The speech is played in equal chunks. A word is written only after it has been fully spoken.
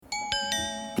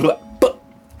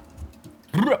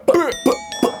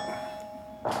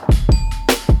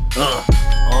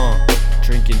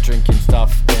Drinking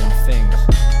stuff and things.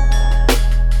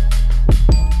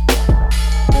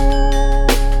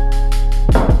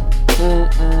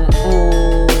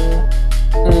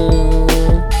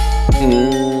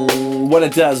 What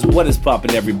it does, what is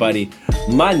poppin', everybody?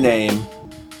 My name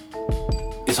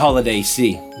is Holiday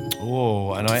C.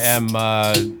 Oh, and I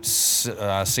am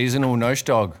seasonal nose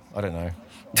dog. I don't know.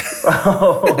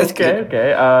 Oh,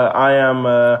 okay. I am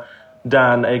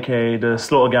Dan, aka the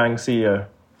Slaughter Gang CEO.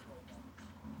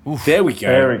 Oof. There we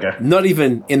go. Not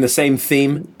even in the same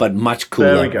theme, but much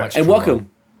cooler. There we go. And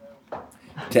welcome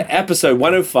to episode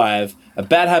 105, a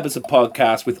Bad Habits of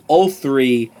Podcast with all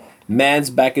three mans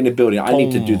back in the building. I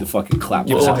need to do the fucking clap.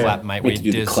 Give us a clap, mate. We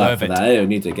deserve it. I don't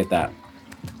need to get that.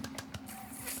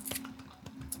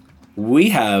 We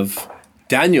have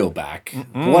Daniel back.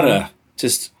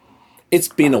 It's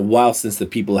been a while since the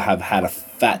people have had a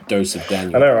fat dose of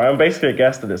Daniel. I know, right? I'm basically a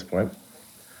guest at this point.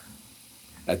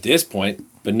 At this point,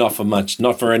 but not for much,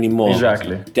 not for any more.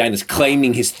 Exactly. Dan is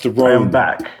claiming his throne. I am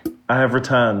back. I have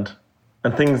returned.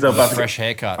 And things are about fresh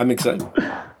haircut. I'm excited.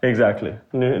 Exactly.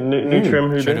 New trim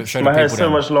hoodie. Show My hair's so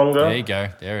much longer. There you go.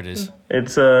 There it is.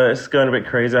 It's going a bit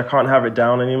crazy. I can't have it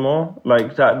down anymore.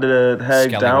 Like that, the hair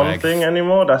down thing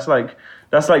anymore. That's like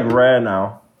rare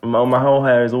now. My whole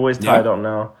hair is always tied up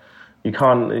now. You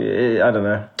can't. I don't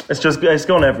know. It's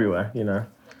gone everywhere. You know.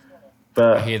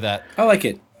 But I hear that. I like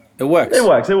it. It works. It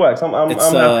works. I'm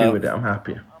happy with it. I'm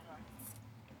happy.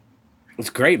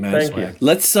 It's great, man. Thank you.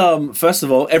 Let's first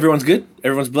of all, everyone's good?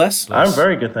 Everyone's blessed? I'm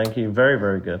very good, thank you. Very,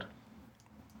 very good.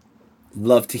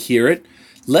 Love to hear it.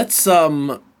 Let's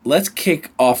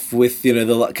kick off with,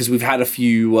 because we've had a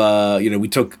few, we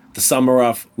took the summer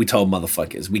off. We told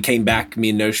motherfuckers. We came back, me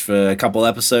and Nosh, for a couple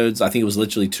episodes. I think it was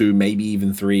literally 2, maybe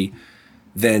even 3.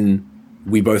 Then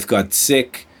we both got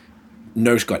sick.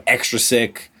 Nosh got extra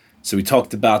sick. So we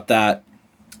talked about that.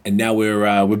 And now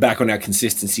we're back on our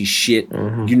consistency shit.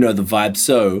 Mm-hmm. You know the vibe.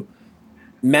 So,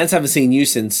 mans haven't seen you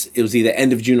since it was either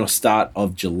end of June or start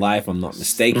of July, if I'm not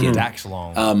mistaken. Mm-hmm. Dax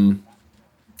long.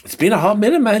 It's been a hot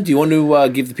minute, man. Do you want to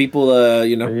give the people,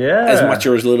 as much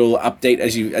or as little update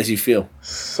as you feel?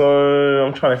 So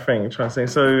I'm trying to think.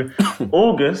 So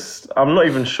August, I'm not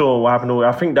even sure what happened.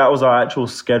 I think that was our actual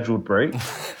scheduled break.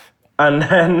 And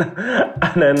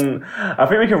then I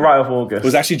think we can write off August. It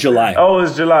was actually July. Oh, it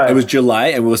was July. It was July,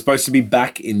 and we were supposed to be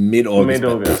back in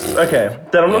mid-August. Okay.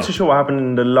 Then I'm not too sure what happened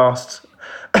in the last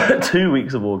 2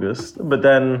 weeks of August. But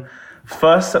then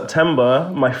 1st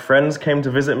September, my friends came to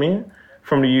visit me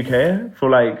from the UK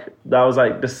that was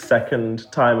the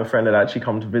second time a friend had actually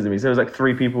come to visit me. So it was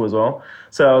 3 people as well.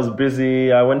 So I was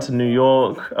busy. I went to New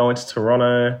York. I went to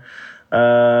Toronto.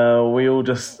 We all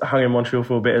just hung in Montreal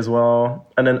for a bit as well.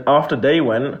 And then after they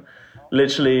went,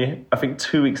 literally, I think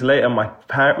 2 weeks later, my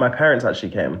parents actually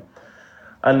came.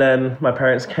 And then my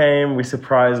parents came, we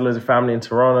surprised loads of family in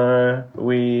Toronto.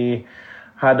 We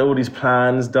had all these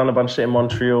plans, done a bunch of shit in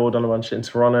Montreal, done a bunch of shit in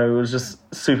Toronto. It was just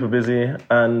super busy.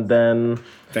 And then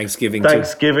Thanksgiving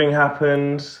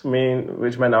happened,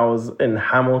 which meant I was in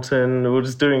Hamilton. We were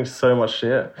just doing so much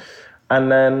shit.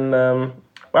 And then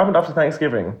what happened after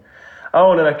Thanksgiving?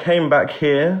 Oh, and then I came back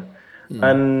here,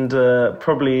 and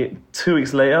probably 2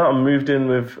 weeks later, I moved in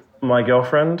with my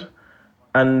girlfriend.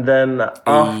 And then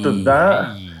after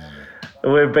that,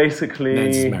 we're basically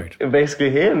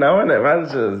here now, isn't it?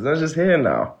 Man's just here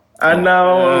now. And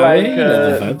now,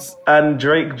 and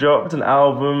Drake dropped an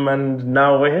album, and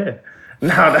now we're here.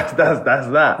 Now that's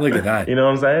that. Look at that. You know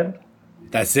what I'm saying?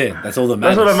 That's it. That's all that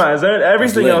matters. That's all that matters.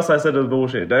 Everything else I said was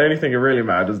bullshit. The only thing that really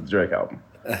mattered is the Drake album.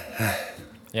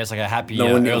 Yeah, it's like a happy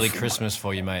early Christmas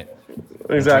for you, mate.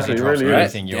 Exactly, really is.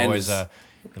 Anything. You're always you're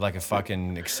like a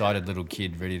fucking excited little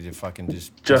kid ready to fucking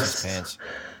just piss his pants.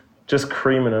 Just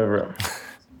creaming over it.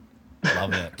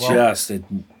 Love it.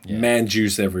 Man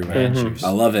juice everywhere. Man juice. I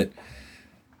love it.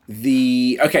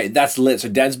 That's lit. So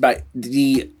Dan's back.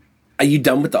 Are you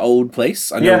done with the old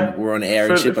place? I know we're on air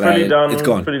and shit, but it's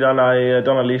gone. Fully done. I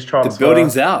done a lease transfer. The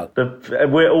building's out.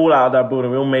 We're all out of that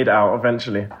building. We all made it out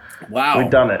eventually. Wow. We've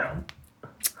done it.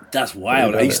 That's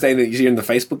wild. Are you staying in the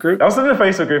Facebook group? I was in the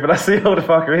Facebook group and I see all the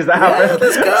fuckeries that happen.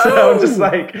 Let's go. So I'm just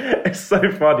it's so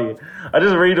funny. I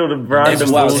just read all the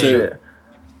random bullshit.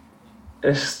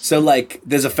 So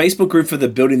there's a Facebook group for the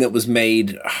building that was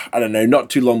made, I don't know, not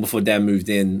too long before Dan moved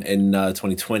in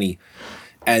 2020.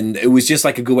 And it was just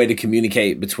a good way to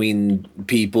communicate between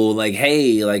people.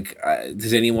 Hey,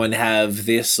 does anyone have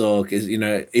this? Or,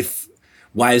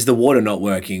 why is the water not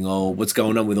working? Or what's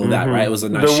going on with all that, right? It was a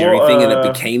nice sharing thing, and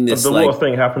it became this The water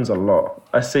thing happens a lot.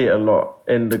 I see it a lot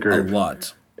in the group. A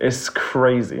lot. It's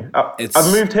crazy. It's-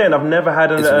 I've moved here and I've never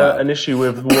had it's wild. an issue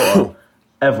with water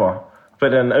ever. But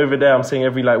then over there, I'm seeing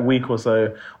every like week or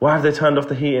so, why have they turned off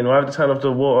the heating? Why have they turned off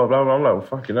the water? Blah, blah. I'm like, well,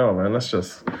 fucking hell, man. That's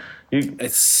just you.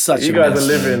 It's such You a guys mess. are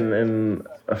living in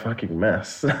a fucking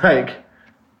mess. Like,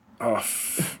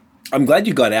 I'm glad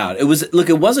you got out. It was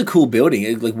a cool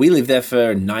building. Like we lived there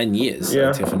for 9 years,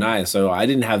 Yeah. Tiff and I. So I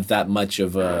didn't have that much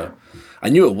of a. I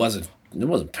knew it wasn't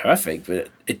perfect, but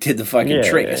it did the fucking Yeah,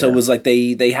 trick. yeah, So it yeah. was like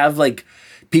they have like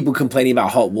people complaining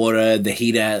about hot water, the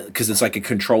heater, because it's like a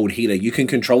controlled heater. You can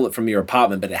control it from your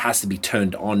apartment, but it has to be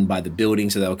turned on by the building.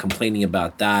 So they were complaining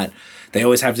about that. They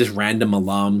always have just random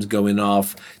alarms going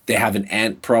off. They have an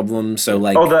ant problem. So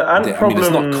like, oh, the ant it's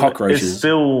problem not cockroaches. is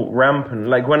still rampant.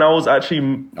 Like when I was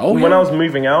actually Oh, when yeah. I was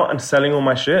moving out and selling all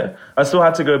my shit, I still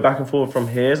had to go back and forth from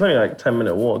here. It's only like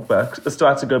 10-minute walk, but I still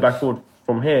had to go back and forth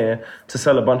from here to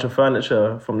sell a bunch of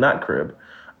furniture from that crib.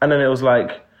 And then it was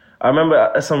like, I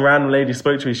remember some random lady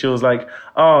spoke to me. She was like,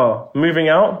 "Oh, moving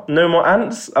out, no more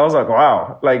ants." I was like,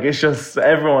 "Wow!" Like it's just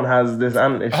everyone has this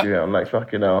ant issue. I'm like,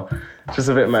 "Fucking hell!" It's just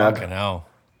a bit mad. Fucking hell.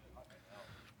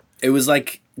 It was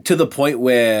like to the point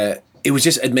where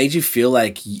it made you feel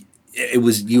like it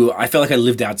was you. I felt like I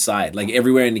lived outside. Like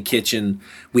everywhere in the kitchen,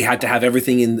 we had to have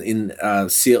everything in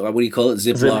seal. What do you call it?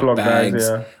 Ziploc bags.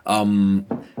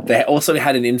 yeah. They also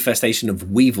had an infestation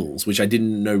of weevils, which I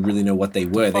didn't really know what they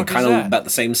were. They're fuck is kind of that? about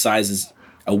the same size as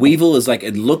a weevil. Is like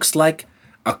it looks like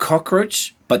a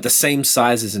cockroach, but the same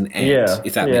size as an ant. Yeah,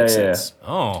 If that yeah, makes yeah. sense.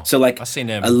 Oh. So like I've seen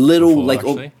them a little before, like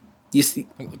actually. you see.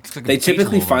 Looks like a They beetle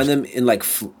typically find almost. them in like,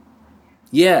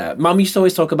 yeah. Mum used to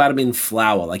always talk about them in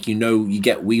flour. Like you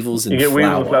get weevils in You get flour.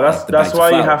 weevil flour. like That's the bags that's of why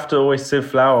you flour. have to always sieve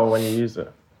flour when you use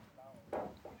it.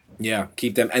 Yeah,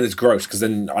 keep them, and it's gross because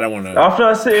then I don't want to. After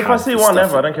I see, if I have see the one stuff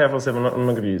ever, I don't care if I sieve. I'm not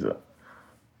going to use it.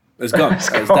 It's gone. It's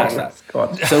It's gone. dashed out. It's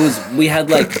gone. So we had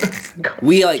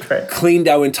Great. cleaned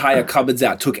our entire cupboards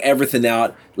out, took everything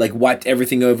out, like wiped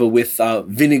everything over with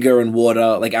vinegar and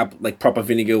water, like proper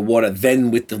vinegar water,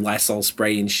 then with the Lysol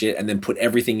spray and shit, and then put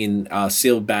everything in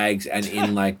sealed bags and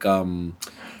in like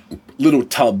little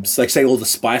tubs, like say all the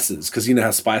spices, because you know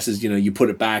how spices, you put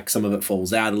it back, some of it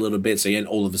falls out a little bit, so then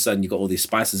all of a sudden you got all these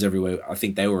spices everywhere. I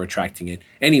think they were attracting it.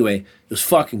 Anyway, it was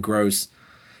fucking gross.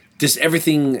 Just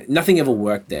everything, nothing ever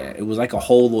worked there. It was like a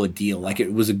whole ordeal. Like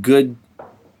it was good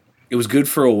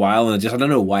for a while, and I don't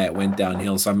know why it went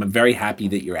downhill. So I'm very happy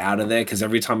that you're out of there, because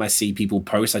every time I see people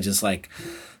post, I just like,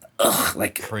 ugh,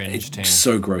 like Cringe, it's Tim.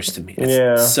 so gross to me. It's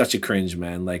Yeah. such a cringe,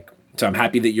 man. Like, so I'm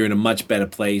happy that you're in a much better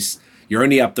place. You're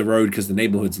only up the road because the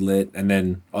neighborhood's lit, and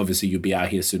then obviously you'll be out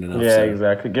here soon enough. Yeah, so,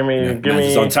 exactly. Give me, give Mans,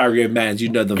 it's me, Ontario Mans, you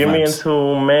know the give me vibes.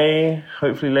 until May.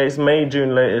 Hopefully, latest May,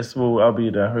 June latest. I'll be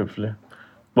there. Hopefully.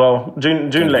 Well, June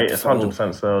get latest, the full-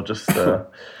 100%. So just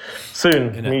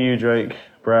soon, me, you, Drake,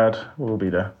 Brad, we'll be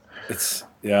there. It's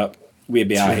we'll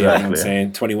be out here. You know what I'm Exactly.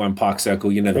 saying 21 Park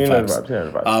Circle. You know the You know the vibes. vibes. You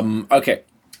know the vibes. Okay.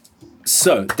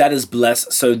 So that is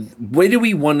blessed. So where do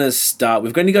we want to start?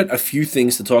 We've only got a few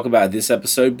things to talk about this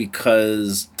episode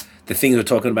because the things we're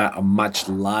talking about are much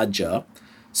larger.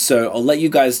 So I'll let you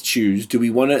guys choose. Do we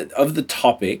want to, of the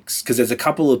topics, because there's a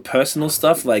couple of personal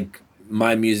stuff like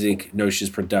my music, Nosha's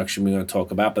production we're going to talk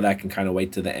about, but that can kind of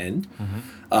wait to the end.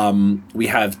 We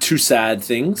have two sad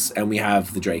things, and we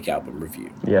have the Drake album review.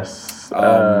 Yes.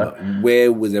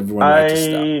 Where would everyone like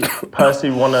to I start?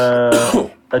 personally want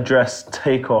to address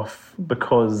Takeoff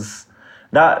because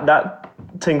that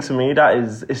thing to me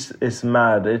it's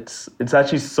mad. It's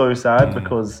actually so sad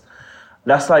because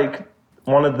that's like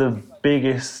one of the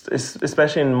biggest,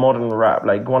 especially in modern rap,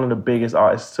 like one of the biggest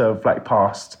artists to have like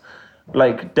passed.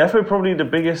 Like definitely probably the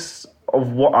biggest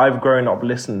of what I've grown up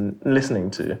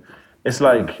listening to. It's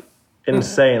like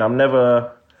insane. I don't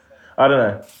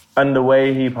know. And the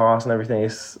way he passed and everything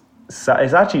is sad.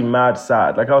 It's actually mad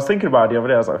sad. Like I was thinking about it the other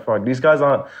day. I was like, fuck, these guys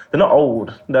they're not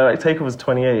old. They're like, Takeoff was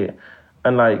 28.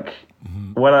 And like,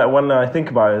 when I think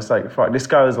about it, it's like, fuck, this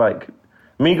guy was like,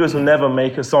 Migos will never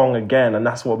make a song again. And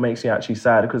that's what makes me actually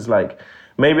sad. Because like,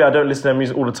 maybe I don't listen to their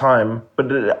music all the time,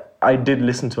 but I did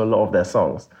listen to a lot of their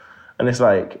songs. And it's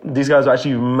like, these guys are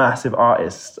actually massive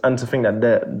artists. And to think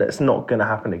that that's not going to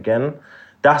happen again,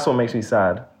 that's what makes me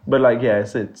sad. But like, yeah,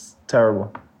 it's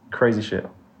terrible. Crazy shit.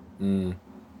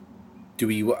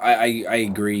 I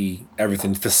agree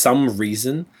everything for some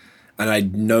reason, and I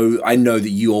know that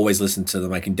you always listen to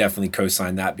them. I can definitely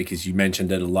co-sign that because you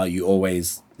mentioned it a lot. You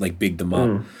always like big them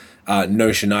up.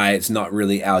 Notion and I, it's not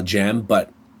really our jam,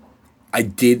 but I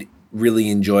did really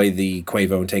enjoy the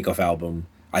Quavo and Takeoff album.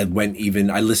 I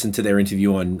listened to their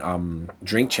interview on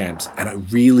Drink Champs, and I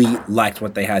really liked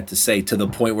what they had to say to the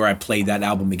point where I played that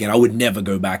album again. I would never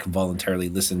go back and voluntarily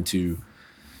listen to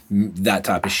that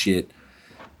type of shit.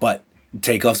 But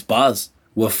Takeoff's bars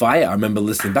were fire. I remember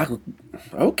listening back,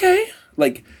 okay,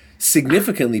 like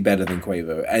significantly better than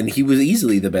Quavo, and he was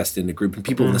easily the best in the group. And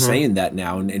people are saying that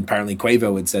now, and apparently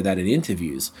Quavo had said that in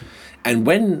interviews. And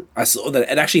when I saw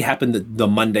that, it actually happened the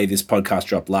Monday this podcast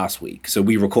dropped last week. So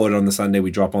we recorded on the Sunday, we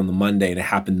drop on the Monday, and it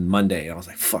happened Monday. And I was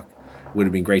like, fuck, would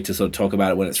have been great to sort of talk about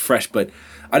it when it's fresh. But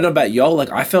I don't know about y'all, like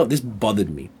I felt this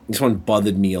bothered me. This one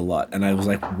bothered me a lot. And I was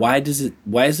like, why is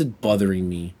it bothering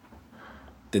me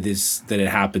that it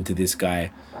happened to this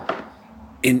guy?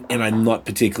 And I'm not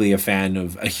particularly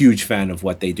a huge fan of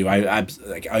what they do.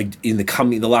 In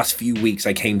the last few weeks,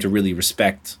 I came to really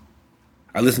respect.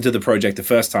 I listened to the project the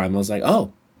first time. I was like,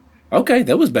 oh, okay,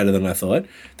 that was better than I thought.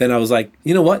 Then I was like,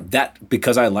 you know what?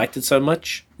 Because I liked it so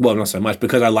much. Well, not so much,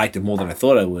 because I liked it more than I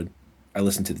thought I would. I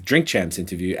listened to the Drink Champs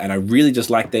interview, and I really just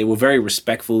liked they were very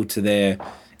respectful to their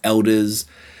elders.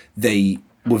 They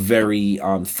were very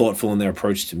thoughtful in their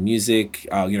approach to music.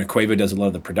 Quavo does a lot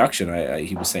of the production,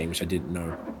 he was saying, which I didn't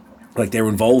know. Like, they're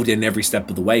involved in every step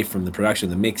of the way, from the production,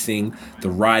 the mixing, the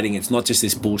writing. It's not just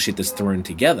this bullshit that's thrown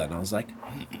together. And I was like,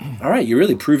 all right, you're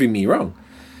really proving me wrong.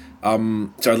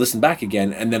 So I listened back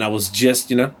again, and then I was just,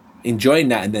 enjoying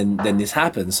that, and then this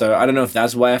happened. So I don't know if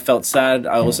that's why I felt sad.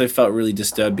 I also felt really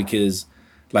disturbed because,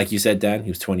 like you said, Dan, he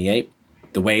was 28.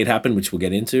 The way it happened, which we'll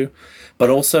get into. But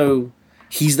also,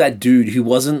 he's that dude who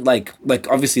wasn't like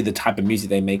obviously the type of music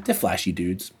they make, they're flashy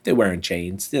dudes. They're wearing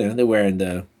chains. They're wearing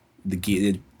the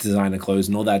gear, the designer clothes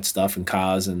and all that stuff, and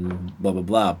cars and blah, blah,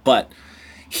 blah. But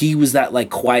he was that like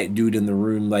quiet dude in the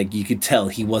room. Like, you could tell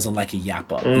he wasn't like a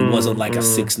yapper. He wasn't like a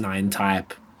 6ix9ine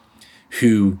type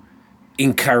who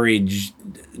encouraged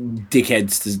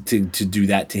dickheads to do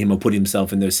that to him or put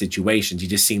himself in those situations. He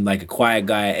just seemed like a quiet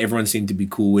guy. Everyone seemed to be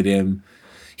cool with him.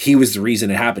 He was the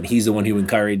reason it happened. He's the one who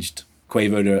encouraged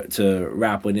Quavo to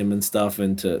rap with him and stuff,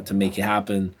 and to make it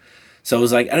happen. So I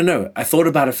was like, I don't know. I thought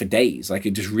about it for days. Like,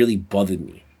 it just really bothered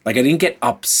me. Like, I didn't get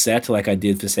upset like I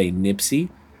did for, say, Nipsey,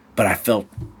 but I felt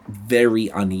very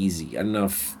uneasy. I don't know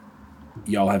if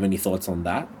y'all have any thoughts on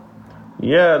that.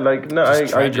 Yeah, like, no,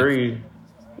 I agree.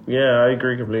 Yeah, I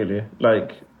agree completely.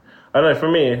 Like, I don't know, for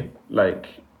me, like,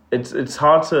 it's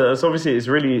hard to, it's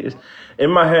really, in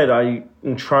my head,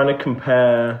 I'm trying to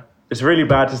compare, it's really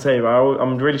bad to say, but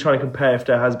I'm really trying to compare if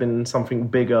there has been something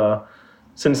bigger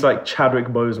since, like, Chadwick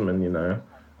Boseman,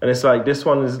 And it's like, this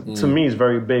one is, to me, is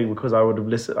very big because I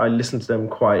listened to them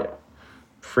quite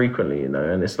frequently,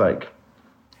 and it's like,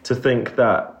 to think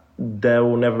that there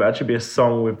will never actually be a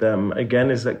song with them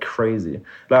again is like crazy.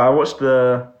 Like, I watched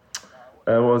the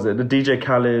DJ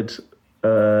Khaled,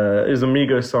 it was a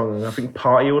Migos song, I think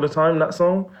Party All the Time, that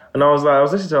song. And I was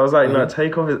listening to it, I was like, no,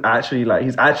 Takeoff is actually like,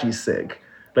 he's actually sick.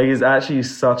 Like, he's actually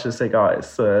such a sick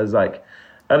artist. So it's like,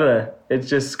 I don't know, it's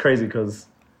just crazy because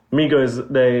Migos,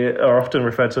 they are often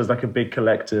referred to as like a big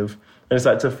collective. And it's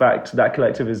like, to fact, that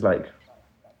collective is like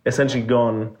essentially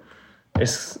gone.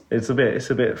 It's a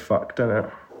bit fucked, isn't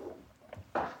it?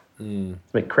 It's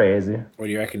a bit crazy. What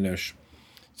do you reckon, Nosh?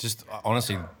 Just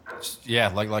honestly, yeah,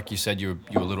 like you said, you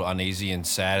were a little uneasy and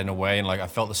sad in a way, and like I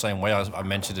felt the same way. I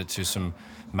mentioned it to some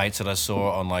mates that I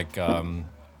saw on like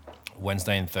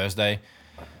Wednesday and Thursday,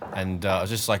 and I was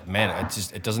just like, man,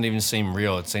 it doesn't even seem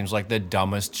real. It seems like the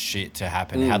dumbest shit to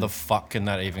happen. How the fuck can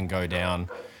that even go down?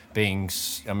 Being,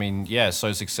 I mean, yeah,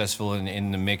 so successful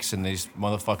in the mix, and these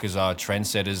motherfuckers are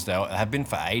trendsetters. They have been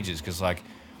for ages. Because like,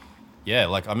 yeah,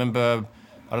 like I remember,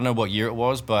 I don't know what year it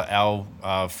was, but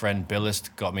our friend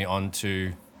Billist got me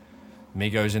onto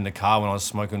Migos in the car when I was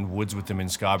smoking woods with them in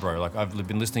Scarborough. Like, I've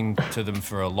been listening to them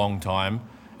for a long time,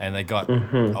 and they got,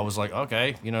 I was like,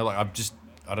 okay, like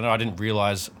I don't know, I didn't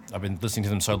realize I've been listening to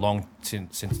them so long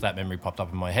since that memory popped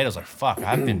up in my head. I was like, fuck,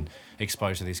 I have been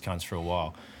exposed to these cunts for a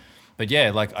while. But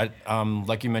yeah, like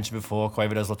like you mentioned before,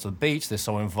 Quavo does lots of beats. They're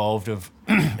so involved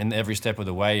in every step of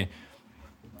the way,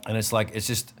 and it's like, it's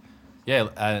just, yeah.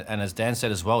 And as Dan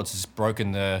said as well, it's just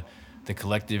broken the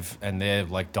collective and their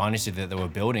like dynasty that they were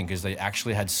building, because they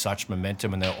actually had such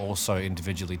momentum, and they're also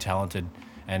individually talented,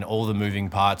 and all the moving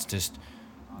parts just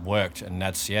worked. And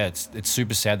that's, yeah, it's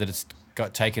super sad that it's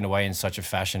got taken away in such a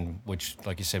fashion, which,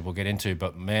 like you said, we'll get into.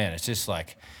 But man, it's just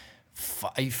like,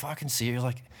 are you fucking serious?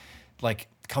 Like.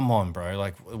 Come on, bro.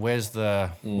 Like, where's the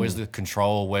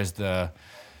control? Where's the,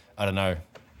 I don't know.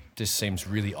 This seems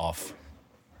really off.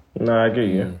 No, I get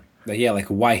you. But yeah, like,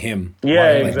 why him?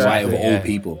 Yeah, why, exactly. Why of all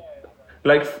people?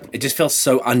 Like, it just feels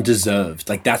so undeserved.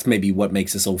 Like, that's maybe what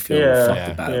makes us all feel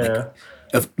fucked about it. Yeah.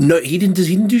 Like, no, he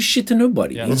didn't do shit to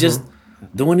nobody. Yeah. He just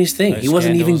doing his thing. No He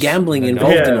wasn't even scandals, gambling no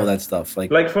involved in Yeah. all that stuff.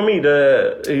 Like, Like for me,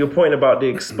 your point about the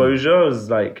exposure is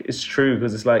like it's true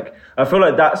because it's like I feel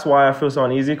like that's why I feel so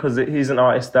uneasy because he's an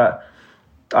artist that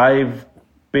I've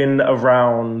been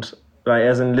around, like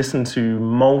as in listened to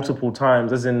multiple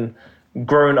times, as in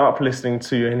grown up listening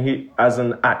to, and he as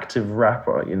an active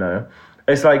rapper, you know.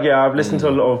 It's like I've listened to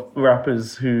a lot of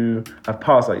rappers who have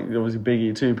passed, like obviously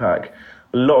Biggie, Tupac,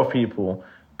 a lot of people,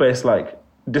 but it's like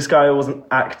this guy wasn't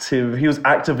active. He was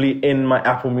actively in my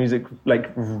Apple Music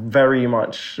like very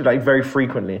much, like very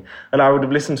frequently, and I would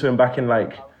have listened to him back in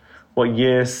like what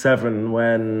year 7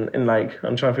 when in like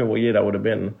I'm trying to think what year that would have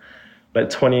been, like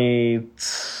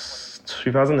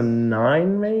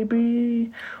 2009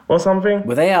 maybe or something.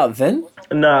 were they out then?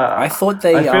 Nah, I thought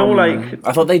they. I feel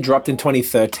I thought they dropped in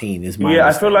 2013. Is my yeah,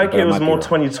 I feel understanding, like but I it was might be more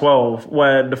wrong. 2012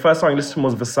 where the first song I listened to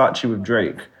was Versace with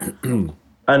Drake,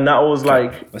 and that was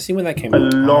like Let's see when that came a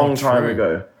out. long time true.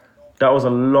 ago. That was a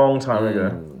long time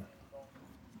ago.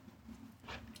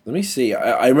 Let me see.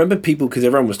 I remember people because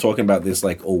everyone was talking about this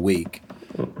like all week.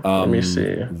 Let me see.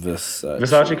 Versace.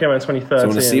 Versace came out in 2013. So I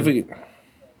want to see if we.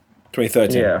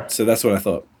 2013. Yeah. So that's what I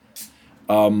thought.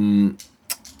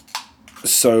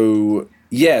 So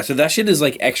yeah, so that shit is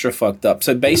like extra fucked up.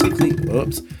 So basically,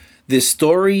 this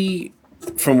story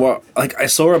from what like I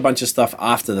saw a bunch of stuff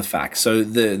after the fact. So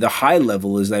the high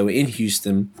level is they were in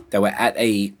Houston. They were at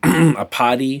a a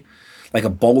party, like a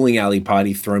bowling alley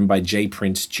party thrown by Jay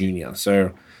Prince Jr.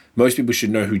 So most people should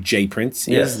know who Jay Prince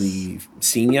is, Yes. the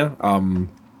senior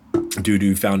dude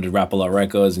who founded Rap A Lot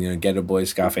Records and Ghetto Boy,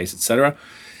 Scarface, etc.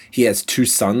 He has 2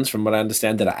 sons, from what I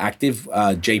understand, that are active,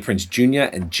 Jay Prince Jr.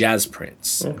 and Jazz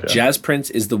Prince. Okay. Jazz Prince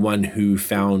is the one who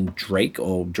found Drake,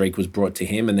 or Drake was brought to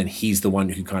him, and then he's the one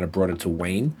who kind of brought it to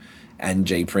Wayne and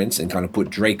Jay Prince and kind of put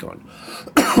Drake on.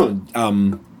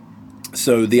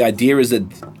 So the idea is that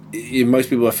most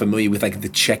people are familiar with like the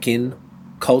check-in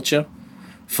culture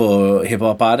for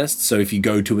hip-hop artists. So if you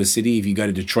go to a city, if you go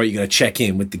to Detroit, you got to check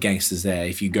in with the gangsters there.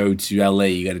 If you go to LA,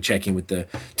 you got to check in with to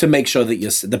make sure that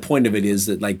the point of it is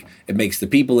that like it makes the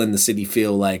people in the city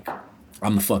feel like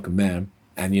I'm the fucking man,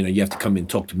 and you have to come and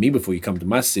talk to me before you come to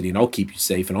my city, and I'll keep you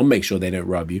safe and I'll make sure they don't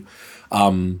rob you.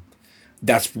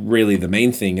 That's really the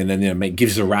main thing, and then it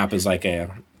gives the rappers like a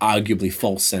arguably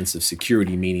false sense of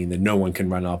security, meaning that no one can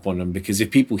run up on them, because if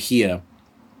people hear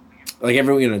like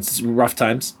everyone, it's rough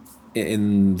times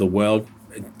in the world,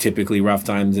 typically rough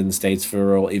times in the States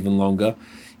for even longer,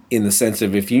 in the sense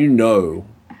of if you know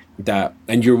that,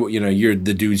 and you're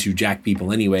the dudes who jack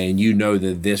people anyway, and you know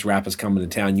that this rapper's coming to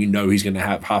town, he's going to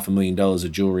have $500,000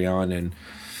 of jewelry on, and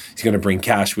he's going to bring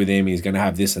cash with him, he's going to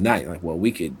have this and that. You're like, well,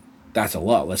 that's a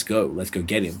lot, let's go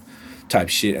get him type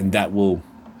shit, and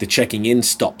the checking in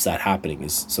stops that happening,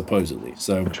 is supposedly.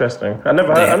 So Interesting. I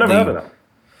never heard of that.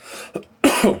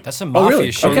 That's some mafia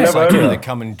really? shit. Okay. It's like, Never heard of they that.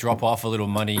 come and drop off a little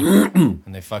money, and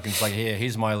they fucking it's like,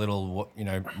 here's my little,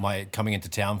 my coming into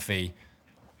town fee.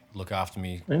 Look after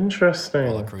me.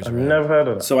 Interesting. cruise I've around. never heard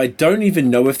of that. So I don't even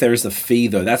know if there is a fee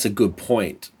though. That's a good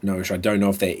point, Nosh. I don't know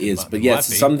if there is, but yeah, might it's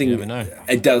be. something. You never know.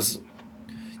 It does.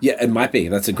 Yeah, it might be.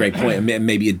 That's a great point. And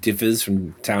maybe it differs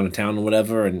from town to town or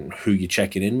whatever, and who you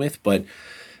check it in with. But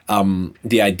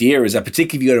the idea is that,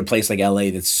 particularly if you go to a place like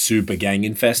LA that's super gang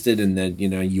infested, and that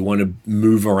you want to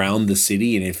move around the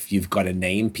city, and if you've got a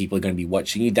name, people are going to be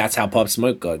watching you. That's how Pop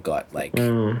Smoke got. Like,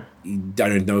 I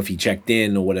don't know if he checked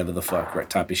in or whatever the fuck, right,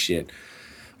 type of shit.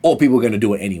 Or people are going to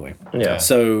do it anyway. Yeah.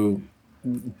 So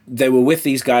they were with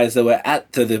these guys. They were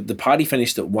at the party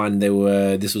finished at 1.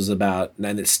 This was about,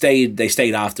 and they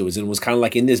stayed afterwards, and it was kind of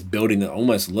like in this building that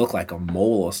almost looked like a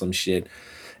mall or some shit.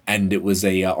 And it was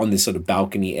on this sort of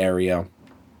balcony area,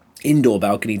 indoor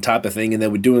balcony type of thing, and they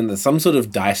were doing some sort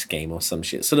of dice game or some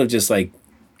shit, sort of just like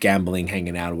gambling,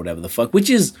 hanging out or whatever the fuck, which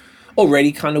is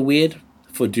already kind of weird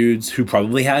for dudes who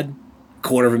probably had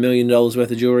 $250,000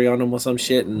 worth of jewelry on them or some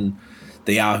shit, and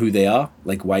they are who they are.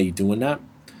 Like, why are you doing that?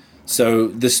 So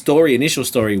the initial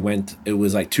story went, it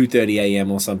was like 2:30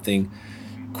 a.m. or something.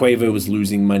 Quavo was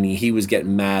losing money. He was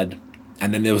getting mad.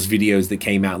 And then there was videos that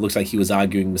came out. It looks like he was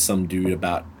arguing with some dude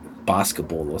about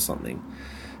basketball or something.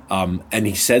 And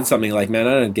he said something like, man,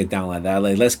 I don't get down like that.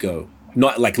 Like, let's go.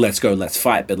 Not like, let's go, let's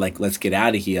fight, but like, let's get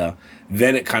out of here.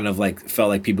 Then it kind of like felt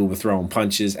like people were throwing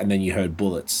punches, and then you heard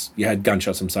bullets. You had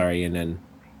gunshots, and then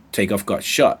Takeoff got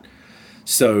shot.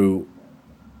 So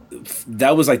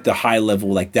that was like the high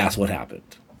level, like that's what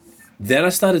happened. Then I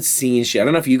started seeing shit. I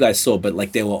don't know if you guys saw, but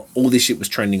like all this shit was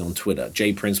trending on Twitter.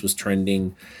 Jay Prince was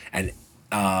trending, and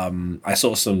I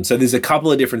saw some. So there's a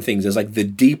couple of different things. There's like the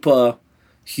deeper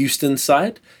Houston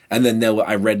side, and then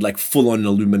I read like full on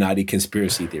Illuminati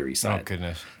conspiracy theory Oh side.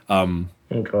 goodness. Oh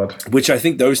God. which I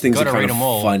think those things are Gotta kind read of them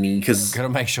all. funny because Gotta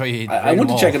make sure you. I want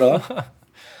to check it out.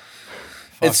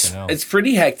 It's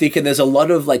pretty hectic, and there's a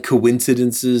lot of like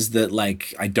coincidences that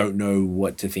like I don't know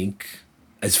what to think.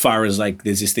 As far as like,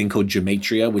 there's this thing called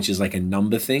gematria, which is like a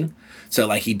number thing. So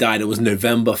like he died, it was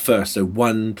November 1st, so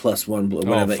 1 + 1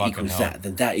 whatever fucking equals hell. that,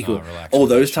 then that equals relax all with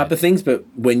that those type shit. of things. But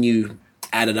when you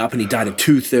add it up, and he died at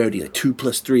 2:30, like 2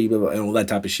 + 3, blah, blah, and all that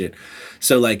type of shit.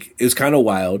 So like it was kind of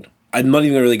wild. I'm not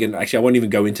even really gonna actually. I won't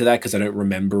even go into that because I don't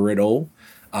remember it all.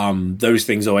 Those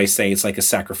things always say it's like a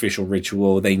sacrificial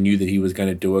ritual. They knew that he was going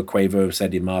to do it. Quavo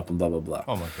set him up and blah, blah, blah.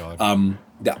 Oh my God.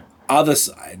 The other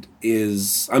side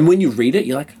is, and when you read it,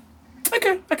 you're like,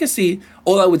 okay, I can see.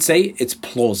 All I would say, it's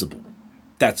plausible.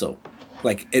 That's all.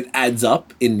 Like, it adds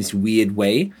up in this weird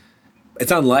way.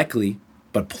 It's unlikely,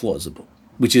 but plausible,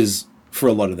 which is for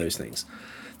a lot of those things.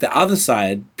 The other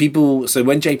side, people, so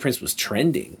when Jay Prince was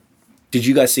trending, did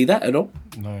you guys see that at all?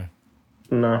 No.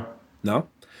 No. No?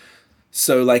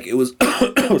 So like it was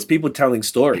it was people telling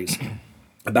stories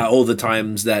about all the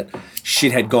times that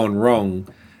shit had gone wrong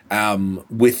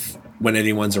with when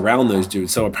anyone's around those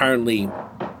dudes. So apparently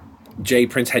Jay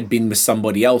Prince had been with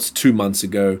somebody else 2 months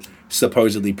ago,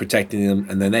 supposedly protecting them,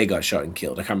 and then they got shot and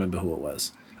killed. I can't remember who it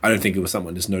was. I don't think it was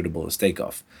someone as notable as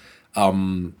Takeoff.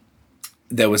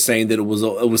 They were saying that it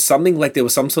was something like there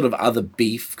was some sort of other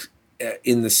beef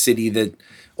in the city that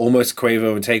almost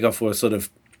Quavo and Takeoff were sort of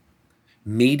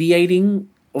mediating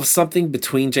or something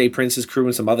between Jay Prince's crew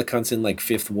and some other cunts in like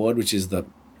Fifth Ward, which is the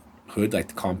hood, like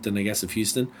the Compton, I guess, of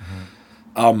Houston.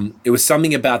 It was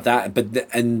something about that,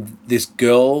 and this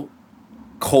girl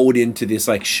called into this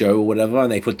like show or whatever,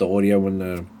 and they put the audio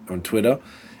on Twitter,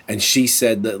 and she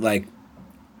said that like,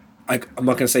 I'm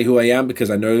not gonna say who I am because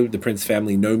I know the Prince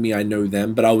family know me, I know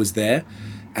them, but I was there.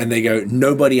 And they go,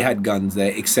 nobody had guns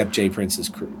there except Jay Prince's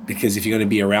crew, because if you're going to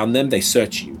be around them, they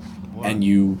search you, and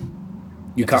you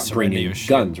can't bring in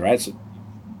guns, right? So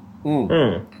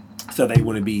they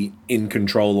want to be in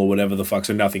control or whatever the fuck,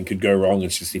 so nothing could go wrong.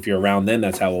 It's just if you're around them,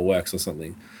 that's how it works or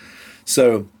something.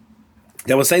 So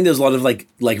they were saying there's a lot of like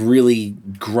really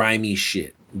grimy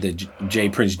shit that Jay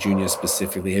Prince Jr.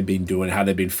 specifically had been doing, how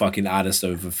they've been fucking artists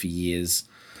over for years,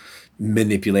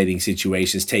 manipulating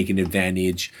situations, taking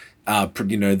advantage.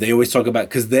 They always talk about,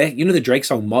 because they're, the Drake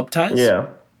song Mob Ties? Yeah.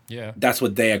 That's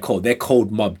what they are called. They're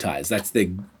called Mob Ties. That's what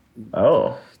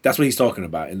he's talking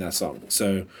about in that song.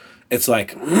 So it's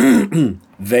like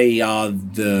they are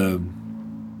the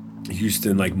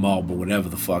Houston like mob or whatever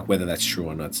the fuck. Whether that's true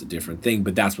or not, it's a different thing.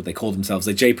 But that's what they call themselves.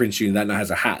 Like Jay Prince Jr. that now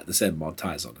has a hat that said Mob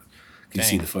Ties on it. You can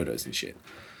see the photos and shit.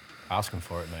 Asking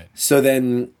for it, mate. So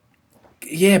then,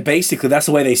 yeah, basically that's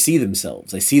the way they see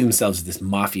themselves. They see themselves as this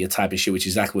mafia type of shit, which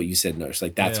is exactly what you said, Nurse.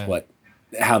 Like that's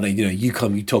how they, you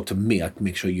come, you talk to me, I can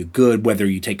make sure you're good, whether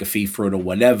you take a fee for it or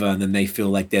whatever, and then they feel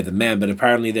like they're the man. But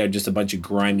apparently they're just a bunch of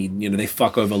grimy, they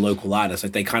fuck over local artists.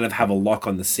 Like they kind of have a lock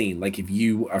on the scene. Like if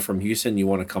you are from Houston, you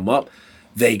want to come up,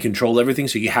 they control everything,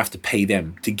 so you have to pay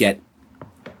them to get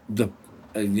the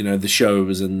the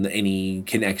shows and any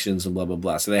connections and blah blah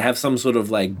blah. So they have some sort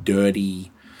of like dirty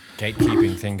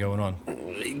gatekeeping thing going on.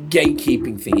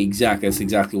 Gatekeeping thing, exactly. That's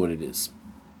exactly what it is.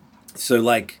 So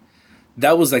like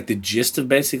that was like the gist of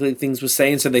basically things we're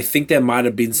saying. So they think there might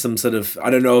have been some sort of, I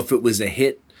don't know if it was a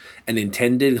hit and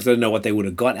intended, because I don't know what they would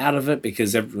have got out of it,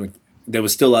 because there were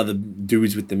still other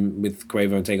dudes with them, with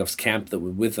Quavo and Takeoff's camp that were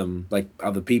with them, like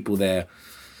other people there,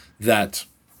 that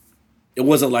it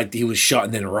wasn't like he was shot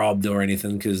and then robbed or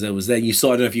anything, because there was you saw,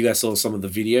 I don't know if you guys saw some of the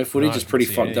video footage. It's pretty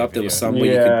fucked up. There was some where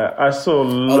you could, I saw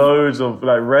loads of,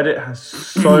 like, Reddit has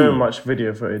so much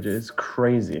video footage. It's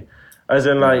crazy. As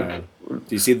in, like, do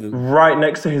you see them right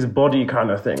next to his body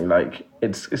kind of thing? Like,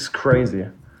 it's crazy.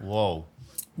 Whoa.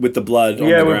 With the blood on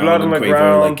Yeah, the with ground, blood on the Quavo,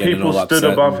 ground, like, people stood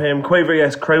above him.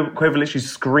 Quavo literally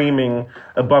screaming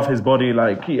above his body.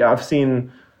 Like, I've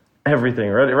seen everything.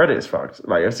 Reddit is fucked.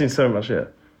 Like, I've seen so much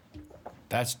shit.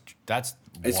 That's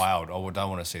wild. I don't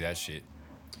want to see that shit.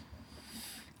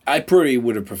 I probably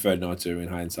would have preferred not to in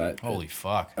hindsight. Holy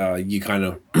fuck. You kind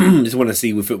of just want to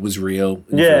see if it was real.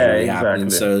 And if it was really happening.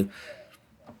 So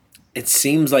it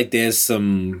seems like there's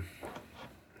some,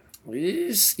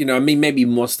 maybe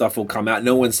more stuff will come out.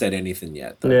 No one said anything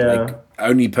yet. Though. Yeah. Like,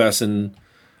 only person,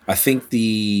 I think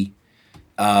the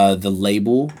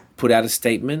label put out a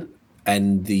statement,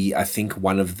 and I think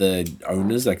one of the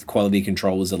owners, like Quality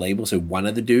Control was the label. So one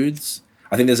of the dudes,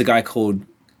 I think there's a guy called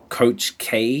Coach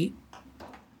K.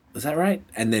 Is that right?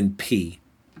 And then P.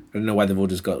 I don't know why they've all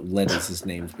just got letters as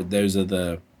names, but those are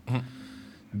the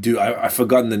I've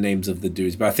forgotten the names of the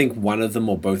dudes, but I think one of them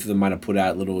or both of them might have put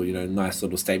out little, nice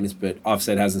little statements. But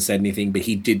Offset hasn't said anything. But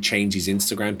he did change his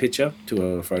Instagram picture to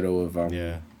a photo of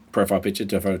profile picture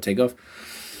to a photo of Takeoff.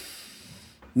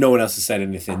 No one else has said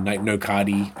anything. Like no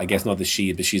Cardi, I guess not the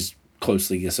she, but she's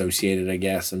closely associated, I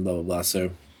guess, and blah blah blah.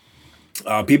 So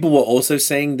people were also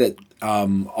saying that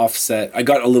Offset. I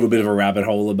got a little bit of a rabbit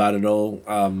hole about it all,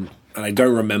 and I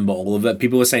don't remember all of it.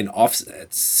 People were saying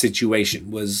Offset's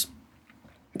situation was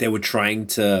they were trying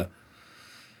to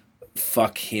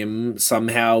fuck him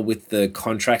somehow with the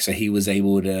contract, so he was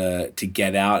able to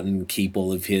get out and keep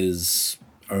all of his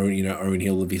own, own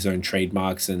all of his own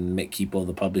trademarks and keep all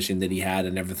the publishing that he had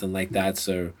and everything like that.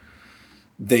 So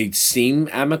they seem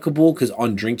amicable because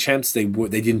on Drink Champs they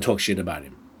didn't talk shit about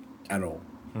him at all.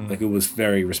 Like it was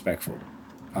very respectful,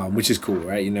 which is cool,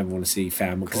 right? You never want to see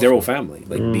family because they're all family,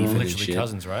 like beefing and Literally shit.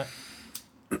 cousins, right?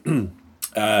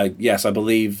 Yes, I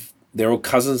believe they're all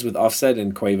cousins with Offset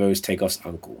and Quavo's Takeoff's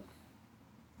uncle.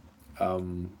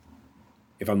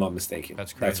 If I'm not mistaken.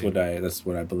 That's crazy. That's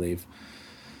what I believe.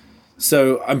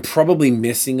 So I'm probably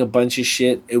missing a bunch of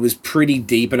shit. It was pretty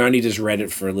deep, and I only just read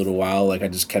it for a little while. Like I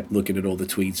just kept looking at all the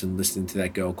tweets and listening to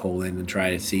that girl call in and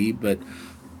try to see. But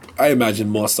I imagine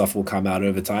more stuff will come out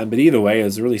over time. But either way,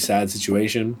 it's a really sad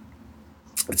situation.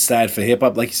 It's sad for hip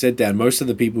hop, like you said, Dan. Most of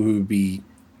the people who would be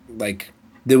like,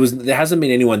 there hasn't been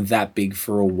anyone that big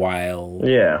for a while.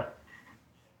 Yeah.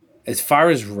 As far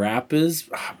as rappers,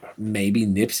 maybe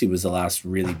Nipsey was the last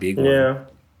really big one. Yeah.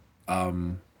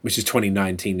 Which is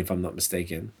 2019, if I'm not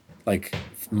mistaken. Like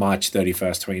March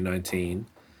 31st, 2019.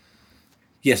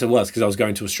 Yes, it was, because I was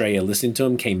going to Australia, listening to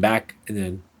him, came back, and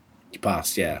then he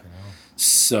passed, yeah.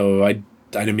 So I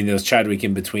mean, there was Chadwick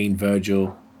in between,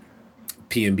 Virgil,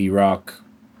 PNB Rock,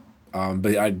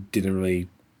 but I didn't really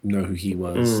know who he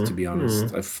was, to be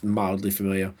honest. I'm mildly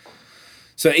familiar.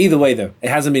 So either way, though, it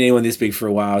hasn't been anyone this big for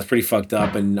a while. It's pretty fucked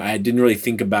up, and I didn't really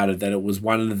think about it that it was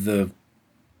one of the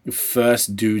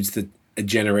first dudes that a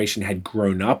generation had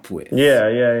grown up with.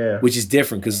 Yeah. Which is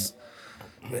different because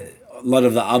a lot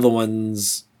of the other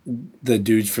ones, the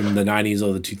dudes from the 90s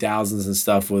or the 2000s and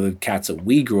stuff, were the cats that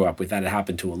we grew up with. That had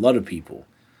happened to a lot of people,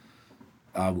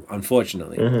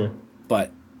 unfortunately.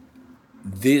 But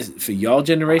this, for y'all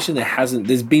generation,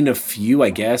 there's been a few, I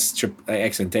guess,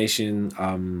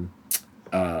 XXXTentacion,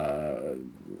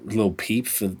 Lil Peep,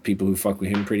 for people who fuck with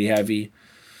him pretty heavy,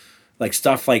 like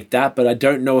stuff like that. But I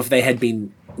don't know if they had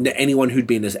been anyone who'd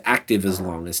been as active as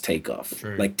long as Takeoff.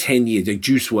 True. Like 10 years, like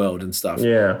Juice WRLD and stuff.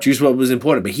 Yeah. Juice WRLD was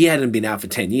important, but he hadn't been out for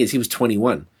 10 years. He was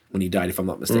 21 when he died, if I'm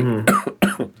not mistaken.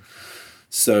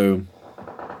 So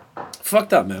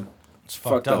fucked up, man. It's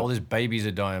fucked up. All these babies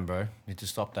are dying, bro. Need to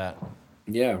stop that.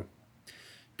 Yeah.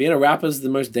 Being a rapper is the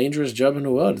most dangerous job in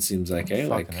the world, it seems like, eh?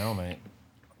 Fucking hell, mate.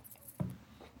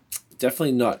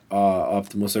 Definitely not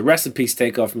optimal. So rest in peace,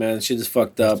 Takeoff, man. Shit is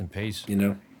fucked up. Rest in peace.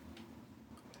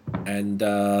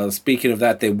 And speaking of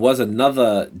that, there was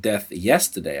another death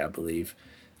yesterday, I believe.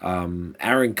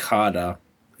 Aaron Carter.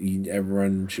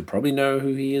 Everyone should probably know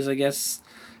who he is, I guess.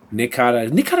 Nick Carter.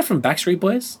 Nick Carter from Backstreet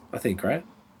Boys, I think, right?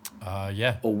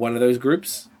 Yeah. Or one of those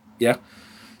groups. Yeah.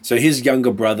 So his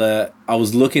younger brother, I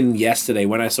was looking yesterday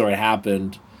when I saw it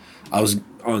happened.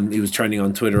 He was trending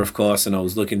on Twitter, of course, and I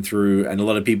was looking through, and a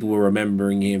lot of people were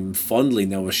remembering him fondly,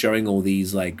 and they were showing all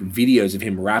these like videos of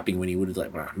him rapping when he would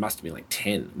have must have been like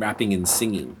 10, rapping and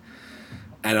singing.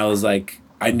 And I was like,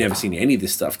 I'd never seen any of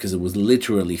this stuff because it was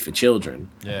literally for children.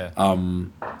 Yeah.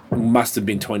 Must have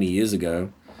been 20 years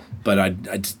ago, but I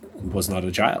was not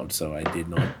a child, so I did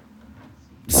not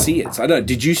see it. So I don't.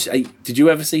 Did you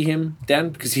ever see him, Dan?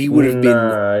 Because he would have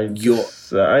been your.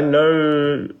 I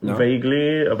know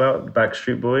vaguely about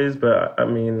Backstreet Boys, but I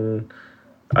mean,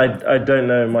 I don't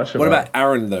know much about. What about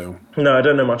Aaron though? No, I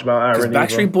don't know much about Aaron.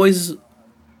 Backstreet Boys.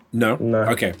 No.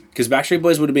 Okay. Because Backstreet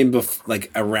Boys would have been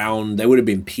around. They would have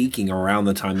been peaking around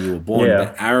the time you were born. Yeah.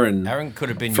 But Aaron could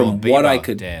have been from your Bieber, what I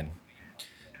could. Dan.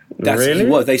 He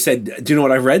was. They said, do you know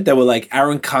what I read? They were like,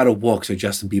 Aaron Carter walked so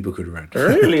Justin Bieber could run.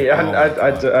 Really? I don't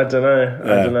know.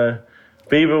 Yeah. I don't know.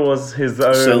 Bieber was his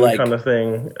own kind of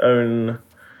thing.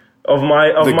 Of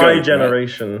my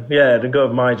generation. Right? Yeah, the goat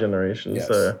of my generation. Yes.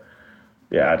 So,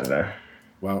 yeah, I don't know.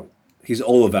 Well, he's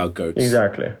all of our goats.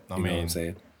 Exactly. You know what I'm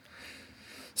saying?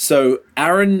 So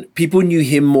Aaron, people knew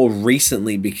him more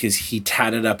recently because he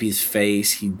tatted up his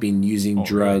face. He'd been using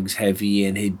drugs heavy,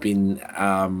 and he'd been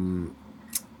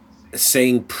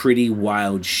saying pretty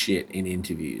wild shit in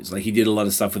interviews. Like he did a lot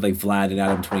of stuff with like Vlad and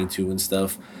Adam 22 and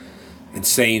stuff, and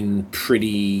saying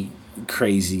pretty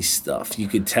crazy stuff. You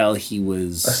could tell he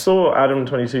was. I saw Adam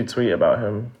 22 tweet about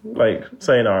him, like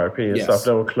saying RIP and stuff.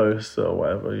 They were close or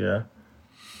whatever. Yeah.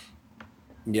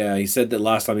 Yeah, he said that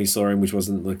last time he saw him, which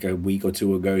wasn't like a week or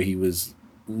two ago, he was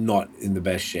not in the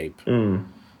best shape.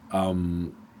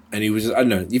 And he was, I don't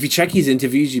know, if you check his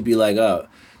interviews, you'd be like, oh.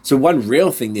 So one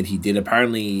real thing that he did,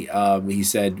 apparently, he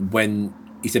said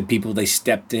people, they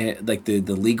stepped in, like the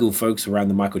legal folks around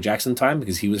the Michael Jackson time,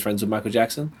 because he was friends with Michael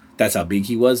Jackson. That's how big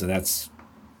he was. And that's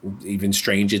even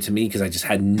stranger to me because I just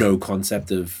had no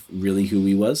concept of really who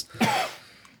he was.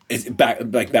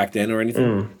 Back then or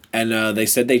anything. And they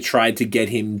said they tried to get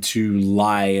him to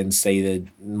lie and say that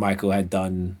Michael had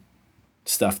done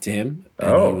stuff to him,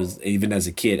 and he was, even as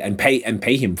a kid, and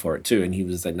pay him for it too. And he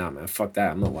was like, "Nah, man, fuck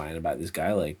that. I'm not lying about this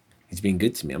guy. Like, he's being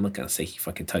good to me. I'm not gonna say he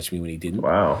fucking touched me when he didn't."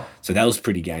 Wow. So that was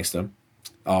pretty gangster.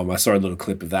 I saw a little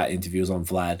clip of that interview. It was on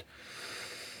Vlad.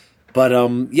 But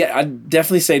yeah, I'd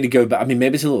definitely say to go back. I mean,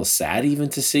 maybe it's a little sad even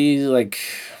to see, like,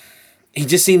 he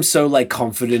just seems so like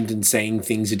confident in saying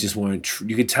things that just weren't true.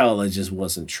 You could tell it just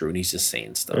wasn't true, and he's just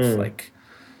saying stuff like.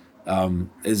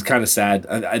 It's kind of sad.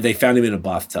 They found him in a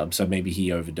bathtub, so maybe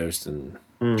he overdosed and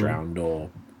drowned,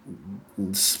 or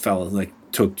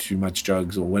took too much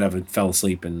drugs or whatever, fell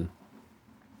asleep, and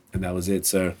that was it.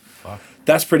 So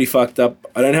that's pretty fucked up.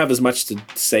 I don't have as much to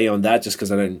say on that just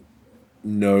because I don't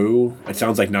know. It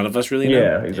sounds like none of us really know.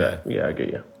 Yeah, exactly. Yeah, I get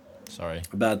you. Sorry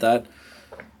about that.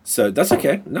 So that's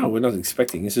okay. No, we're not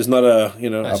expecting. This is not a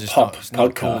pop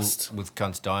podcast cool with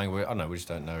cunts dying. I don't know. We just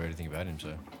don't know anything about him,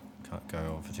 so can't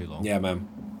go on for too long. Yeah, man.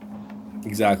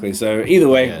 Exactly. So either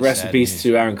way, Yeah, rest in peace news.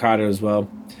 to Aaron Carter as well.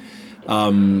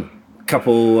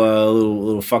 Couple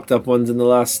little fucked up ones in the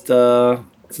last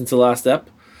since the last ep.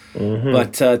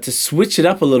 But to switch it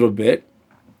up a little bit,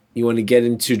 you want to get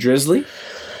into Drizzly?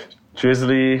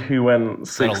 Drizzly, who went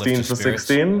That'll 16 lift for your spirits.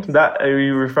 16. That, are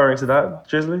you referring to that,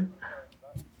 Drizzly?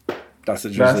 That's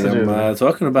the Drizzly I'm Drizzly.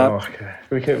 talking about. Oh, okay.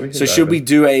 We can So should we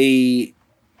do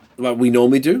what we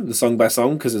normally do, the song by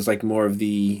song, because it's like more of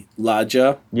the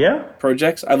larger Yeah?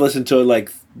 projects? I've listened to it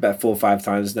like about 4 or 5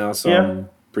 times now, so Yeah. I'm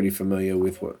pretty familiar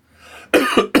with what.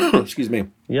 Excuse me.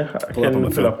 Yeah, I Pull up on my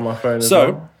can phone. pull up on my phone as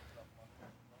So- well.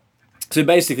 So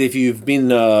basically, if you've been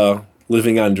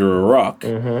living under a rock,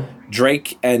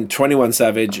 Drake and 21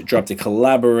 Savage dropped a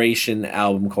collaboration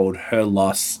album called Her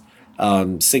Loss.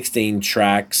 16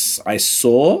 tracks. I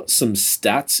saw some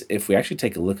stats. If we actually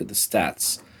take a look at the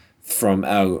stats from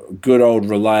our good old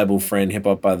reliable friend Hip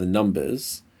Hop by the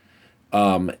Numbers,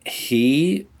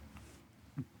 he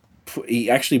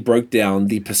actually broke down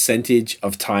the percentage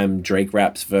of time Drake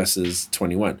raps versus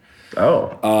 21.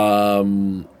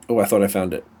 Oh. I thought I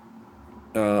found it.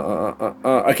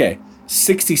 Okay.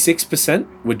 66%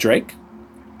 with Drake,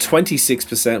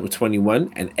 26% with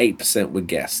 21, and 8% with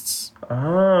guests.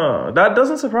 That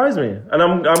doesn't surprise me. And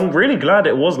I'm really glad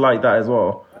it was like that as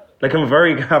well. Like, I'm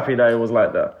very happy that it was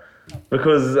like that.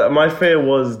 Because my fear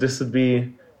was this would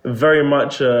be very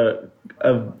much a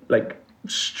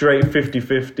straight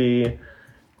 50-50.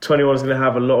 21 is going to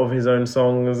have a lot of his own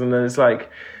songs. And then it's like,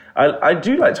 I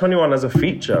do like 21 as a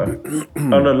feature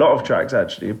on a lot of tracks,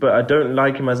 actually. But I don't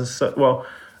like him as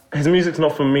his music's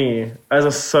not for me. As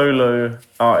a solo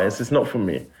artist, it's not for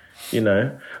me, you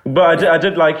know? But I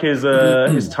did like his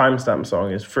timestamp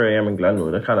song, his 3 a.m. in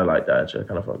Glenwood. I kind of like that, actually. I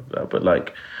kind of fucked with that. But,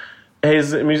 like,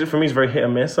 his music for me is very hit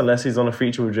and miss unless he's on a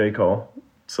feature with J. Cole.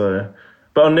 So,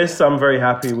 but on this, I'm very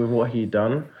happy with what he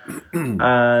done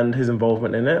and his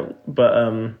involvement in it. But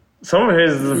some of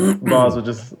his bars were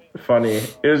just funny.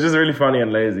 It was just really funny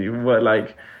and lazy. But,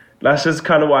 like, that's just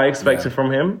kind of what I expected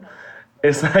from him.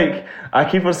 It's like, I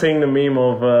keep on seeing the meme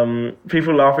of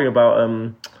people laughing about,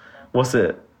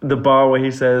 the bar where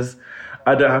he says,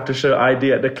 I don't have to show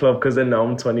ID at the club because they know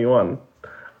I'm 21.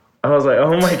 I was like,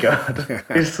 oh my God,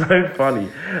 it's so funny.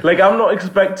 Like, I'm not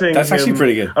expecting That's actually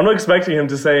pretty good. I'm not expecting him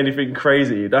to say anything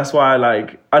crazy. That's why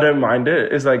I don't mind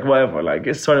it. It's like, whatever, like,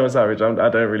 it's 21 Savage, I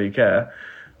don't really care.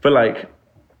 But, like,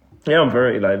 yeah, I'm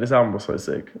very, like, this album was so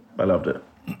sick. I loved it.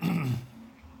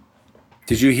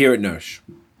 Did you hear it, Nosh?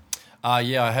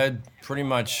 Yeah, I heard pretty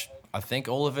much, I think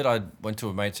all of it. I went to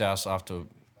a mate's house after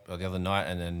the other night,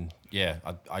 and then, yeah,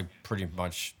 I pretty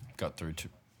much got through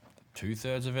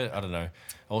 2/3 of it. I don't know.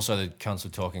 Also, the cunts were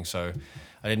talking, so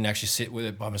I didn't actually sit with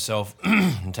it by myself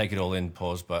and take it all in,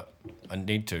 pause, but I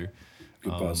need to.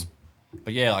 Good pause.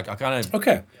 But yeah, like, I kind of...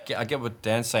 Okay. I get what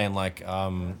Dan's saying, like,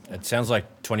 it sounds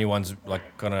like 21's, like,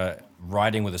 kind of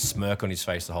riding with a smirk on his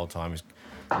face the whole time. He's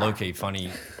low-key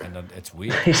funny, and it's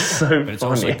weird. He's so But it's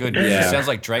funny. also good. Yeah. It sounds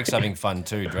like Drake's having fun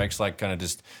too. Drake's like kind of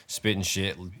just spitting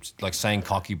shit, like saying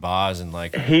cocky bars and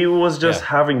like. He was just Yeah.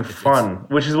 having fun,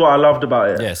 which is what I loved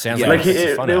about it. Yeah, it sounds Yeah. like Like, it's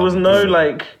a it fun there was album. no,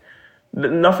 like,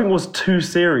 nothing was too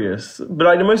serious. But,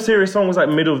 like, the most serious song was, like,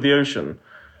 Middle of the Ocean.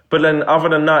 But then, other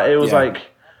than that, it was, Yeah. like,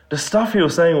 the stuff he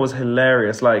was saying was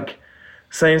hilarious. Like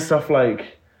saying stuff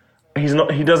like he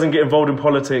doesn't get involved in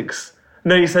politics.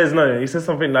 No, he says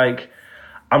something like,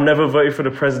 I'm never voted for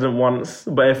the president once,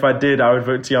 but if I did, I would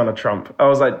vote Tiana Trump. I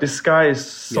was like, this guy is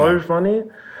so funny.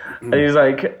 And he's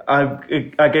like,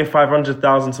 I gave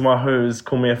 500,000 to my hoes,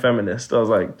 call me a feminist. I was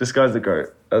like, this guy's the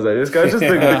GOAT. I was like, this guy's just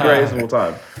the greatest of all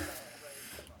time.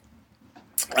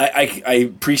 I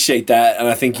appreciate that, and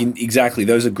I think exactly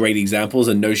those are great examples.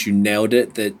 And Nosh, you nailed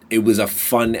it. That it was a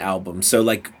fun album. So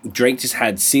like Drake just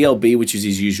had CLB, which is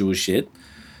his usual shit.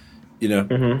 You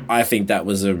know, I think that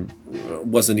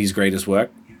wasn't his greatest work.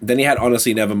 Then he had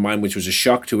Honestly Nevermind, which was a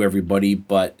shock to everybody,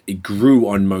 but it grew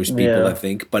on most people, I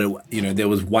think. But there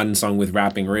was one song with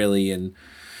rapping really, and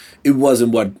it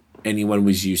wasn't what anyone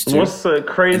was used to. What's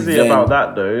crazy about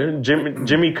that though?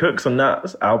 Jimmy Cooks on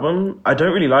that album, I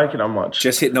don't really like it that much.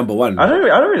 Just hit number one. I don't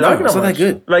really like it that much. It's not that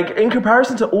good. Like in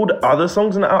comparison to all the other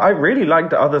songs, and I really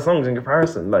like the other songs in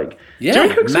comparison. Like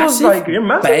Jimmy Cooks was like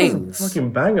Massive was a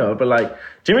fucking banger, but like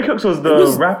Jimmy Cooks was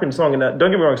the rapping song, and don't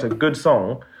get me wrong, it's a good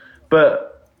song, but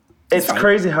it's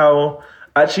crazy how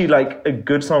actually like a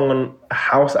good song on a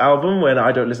house album, when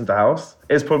I don't listen to house,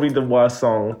 is probably the worst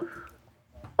song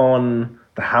on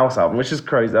the house album, which is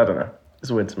crazy. I don't know.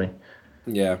 It's weird to me.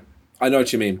 Yeah, I know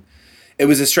what you mean. It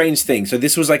was a strange thing. So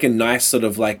this was like a nice sort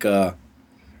of like I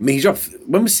mean, he dropped.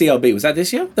 When was CLB? Was that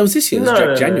this year? That was this year.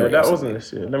 No, January. That wasn't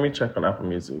this year. Let me check on Apple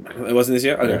Music. It wasn't this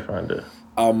year. Okay. Let me find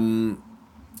it.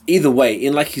 Either way,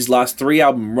 in like his last 3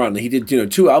 album run, he did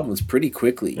 2 albums pretty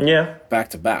quickly. Yeah.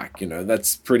 Back to back.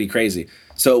 That's pretty crazy.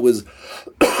 So it was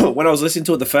when I was listening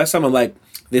to it the first time, I'm like,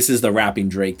 this is the rapping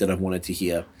Drake that I wanted to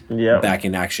hear. Yeah. Back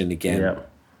in action again. Yeah.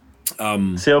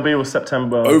 CLB was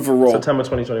September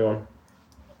 2021.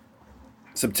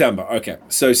 September, okay.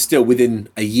 So still within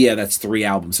a year, that's 3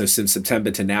 albums. So since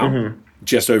September to now,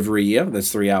 just over a year,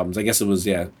 that's 3 albums. I guess it was,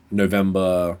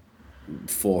 November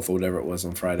 4th or whatever it was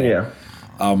on Friday. Yeah.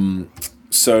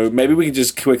 So maybe we can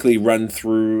just quickly run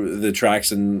through the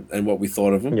tracks and what we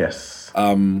thought of them. Yes.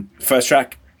 First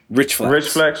track, Rich Flex. Rich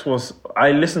Flex was...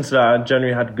 I listened to that, I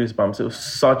genuinely had goosebumps. It was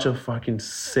such a fucking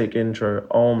sick intro.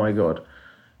 Oh my God.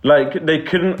 Like, they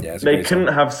couldn't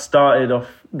have started off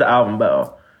the album better.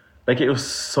 Like, it was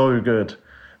so good.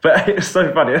 But it's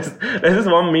so funny. There's this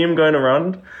one meme going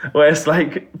around where it's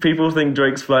like, people think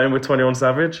Drake's flirting with 21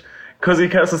 Savage. Because he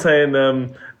kept saying,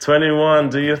 21,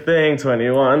 do your thing,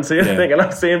 21, do your thing. And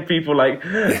I'm seeing people like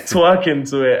twerking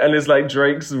to it. And it's like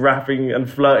Drake's rapping and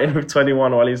flirting with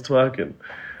 21 while he's twerking.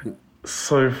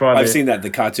 So funny. I've seen that,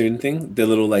 the cartoon thing, the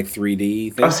little like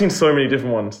 3D thing. I've seen so many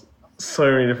different ones.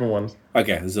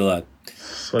 Okay, there's a lot.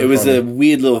 So it was funny. a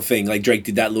weird little thing. Like Drake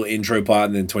did that little intro part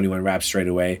and then 21 raps straight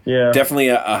away. Yeah. Definitely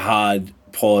a hard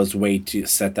paused way to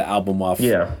set the album off.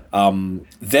 Yeah.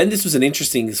 Then this was an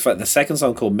interesting, the second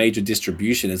song called Major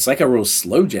Distribution. It's like a real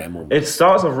slow jam almost. It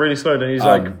starts off really slow, then he's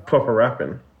like proper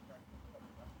rapping.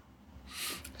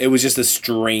 It was just a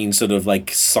strange sort of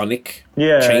like sonic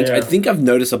change. Yeah. I think I've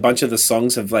noticed a bunch of the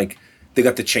songs have like, they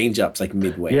got the change ups like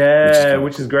midway. Yeah,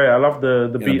 which is great. I love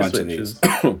the beat bunch of switches.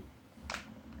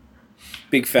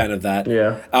 Big fan of that.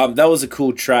 Yeah. That was a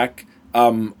cool track.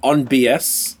 On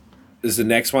BS is the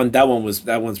next one. That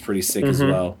one's pretty sick as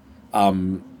well.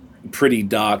 Pretty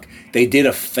dark. They did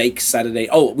a fake Saturday.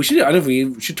 Oh, we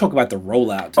should talk about the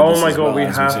rollout. Oh my God, we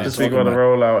have to speak about the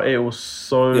rollout. It was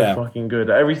so fucking good.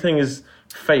 Everything is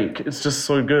fake. It's just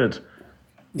so good.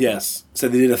 Yes. So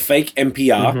they did a fake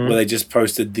NPR where they just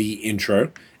posted the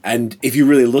intro. And if you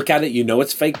really look at it, you know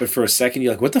it's fake. But for a second,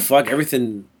 you're like, what the fuck?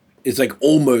 Everything is like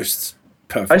almost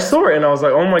perfect. I saw it and I was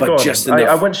like, oh my God. Just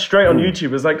I went straight on YouTube.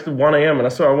 It was like 1 a.m. and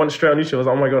I went straight on YouTube. I was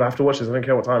like, oh my God, I have to watch this. I don't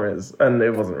care what time it is. And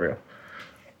it wasn't real.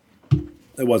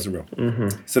 It wasn't real.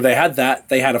 So they had that.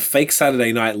 They had a fake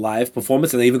Saturday Night Live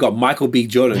performance. And they even got Michael B.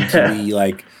 Jordan to be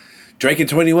like Drake and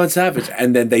 21 Savage.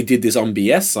 And then they did this on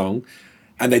BS song.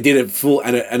 And they did it full,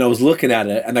 and I was looking at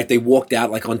it, and like they walked out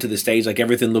like onto the stage, like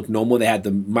everything looked normal. They had the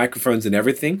microphones and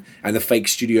everything, and the fake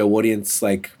studio audience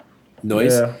like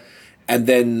noise. Yeah. And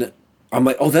then I'm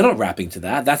like, oh, they're not rapping to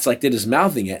that. That's like they're just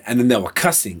mouthing it, and then they were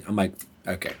cussing. I'm like,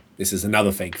 okay, this is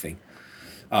another fake thing.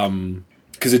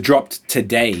 Because it dropped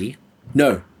today.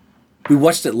 No, we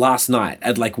watched it last night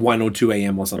at like 1 or 2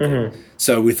 a.m. or something.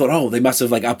 So we thought, oh, they must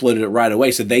have like uploaded it right away.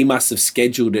 So they must have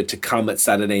scheduled it to come at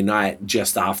Saturday night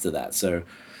just after that. So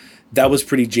that was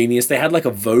pretty genius. They had like a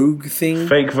Vogue thing.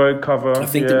 Fake Vogue cover. I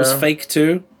think that was fake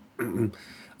too.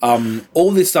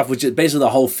 All this stuff, which basically the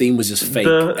whole theme was just fake.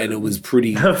 And it was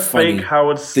pretty funny. Fake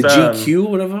Howard Stern. The GQ or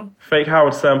whatever? Fake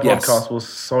Howard Stern podcast was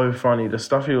so funny. The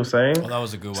stuff he was saying. Oh, that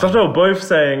was a good one. Stuff they were both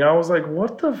saying. I was like,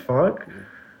 what the fuck?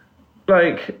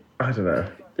 Like, I don't know.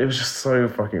 It was just so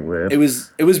fucking weird. It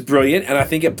was brilliant, and I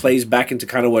think it plays back into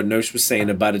kind of what Nosh was saying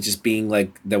about it just being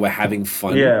like they were having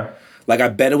fun. Yeah. Like I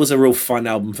bet it was a real fun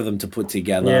album for them to put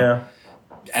together. Yeah.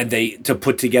 And to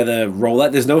put together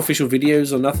rollout. There's no official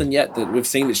videos or nothing yet that we've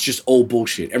seen. It's just all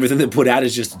bullshit. Everything they put out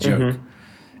is just a joke.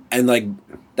 And like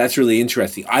that's really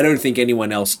interesting. I don't think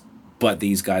anyone else but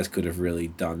these guys could have really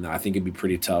done that. I think it'd be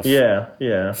pretty tough.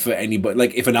 Yeah. For anybody,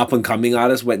 like if an up and coming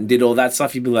artist went and did all that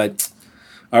stuff, you'd be like,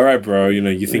 all right, bro,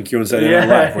 you think you're on Saturday Night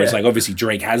Live. Whereas like obviously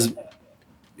Drake has,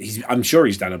 I'm sure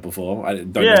he's done it before. I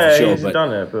don't know for sure, he's but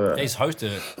done it. But He's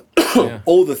hosted it. Yeah.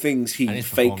 all the things he And he's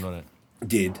fake performed on it.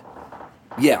 did.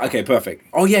 Yeah, okay, perfect.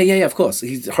 Oh yeah, of course.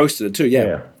 He's hosted it too,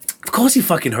 yeah. Of course he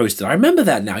fucking hosted it. I remember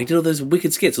that now. He did all those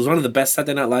wicked skits. It was one of the best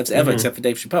Saturday Night Lives ever, except for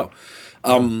Dave Chappelle.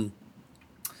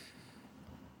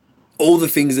 All the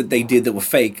things that they did that were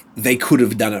fake, they could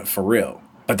have done it for real.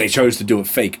 But they chose to do it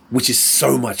fake, which is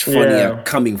so much funnier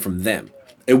coming from them.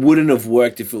 It wouldn't have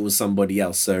worked if it was somebody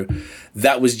else. So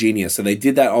that was genius. So they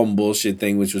did that on bullshit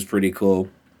thing, which was pretty cool.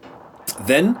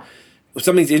 Then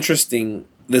something's interesting.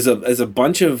 There's a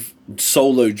bunch of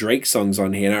solo Drake songs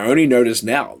on here, and I only noticed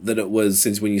now that it was,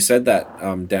 since when you said that,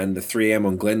 Dan, the 3am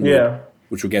on Glenwood,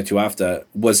 which we'll get to after,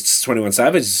 was 21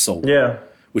 Savage's solo. Yeah.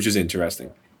 Which is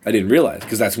interesting. I didn't realize,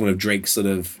 because that's one of Drake's sort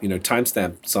of,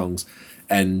 timestamp songs,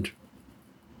 and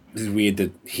it's weird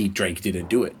that Drake didn't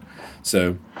do it.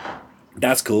 So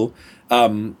that's cool.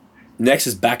 Next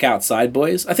is Back Outside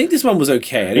Boys. I think this one was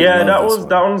okay. I didn't love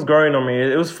that one's growing on me.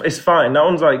 It's fine. That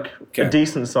one's like a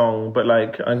decent song, but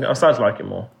like I started to like it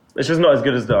more. It's just not as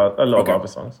good as a lot of other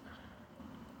songs.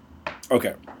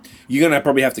 Okay. You're going to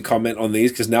probably have to comment on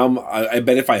these, because now I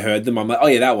bet if I heard them, I'm like, oh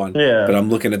yeah, that one. Yeah. But I'm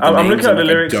looking at the I'm names looking at the and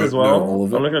lyrics I don't as well. know all of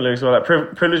them. I'm looking at the lyrics as well.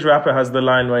 Like Privileged Rapper has the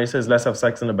line where he says, "Let's have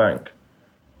sex in the bank."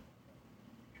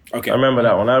 Okay. I remember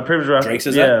that one. Privileged Rapper. Drake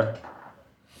says that?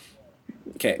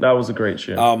 Okay. That was a great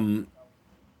tune.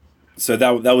 So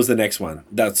that was the next one.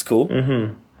 That's cool.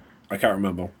 Mm-hmm. I can't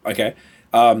remember. Okay.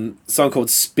 Song called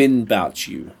Spin 'Bout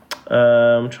You.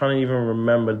 I'm trying to even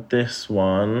remember this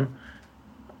one.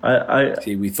 I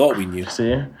See, we thought we knew.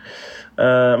 see.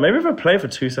 Maybe if I play for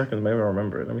 2 seconds, maybe I'll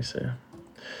remember it. Let me see.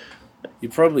 You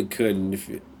probably could, and if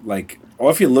you like,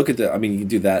 or if you look at you can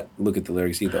do that. Look at the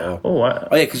lyrics either. Or,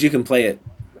 Oh yeah, because you can play it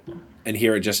and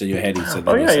hear it just in your head. So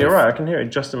Oh yeah, you're right. I can hear it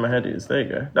just in my headies. There you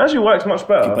go. That actually works much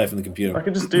better. You can play it from the computer. I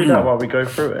could just do that while we go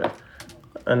through it,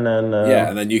 and then yeah,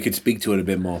 and then you could speak to it a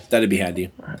bit more. That'd be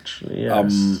handy. Actually,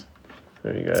 yes.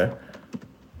 There you go.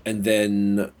 And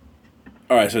then,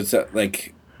 all right, so it's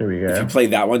like. Here we If you go. play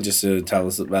that one just to tell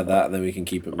us about that, and then we can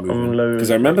keep it moving. Because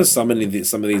I remember some of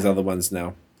these other ones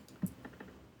now.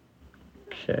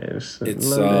 Okay, It's,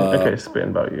 okay, Spitting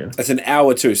About You. It's an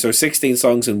hour too, so 16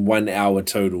 songs in 1 hour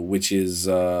total, which is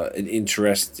an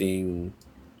interesting.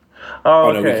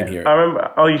 Oh, no, okay. we can hear it. I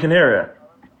remember. Oh, you can hear it.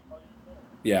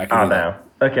 Yeah, I can Oh, hear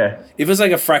that. now. Okay. If it's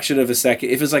like a fraction of a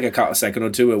second, if it's like a second or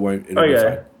two, it won't. It'll be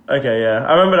Okay. fine. Okay. Yeah,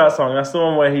 I remember that song. That's the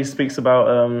one where he speaks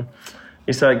about.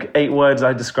 It's like 8 words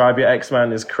I describe your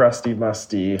ex-man is crusty,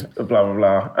 musty, blah, blah,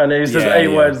 blah. And he says 8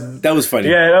 words. That was funny.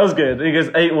 Yeah, that was good. He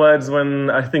goes, 8 words when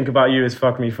I think about you is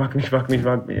fuck me, fuck me, fuck me,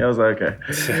 fuck me. I was like,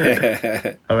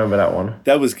 okay. I remember that one.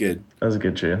 That was good. That was a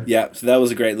good tune. Yeah, so that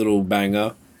was a great little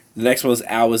banger. The next one was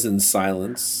Hours in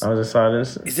Silence. I was in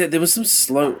silence. There was some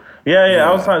slow. Yeah.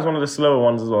 Outside is one of the slower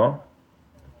ones as well,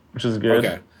 which is good.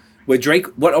 Okay. Where Drake,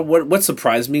 what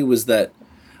surprised me was that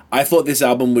I thought this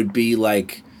album would be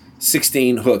like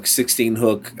 16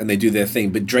 hook, and they do their thing.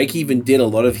 But Drake even did a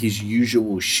lot of his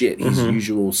usual shit, his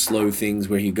usual slow things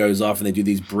where he goes off and they do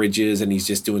these bridges and he's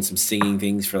just doing some singing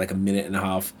things for like a minute and a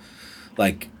half.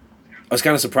 Like, I was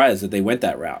kind of surprised that they went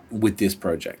that route with this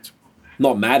project.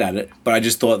 Not mad at it, but I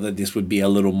just thought that this would be a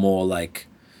little more like,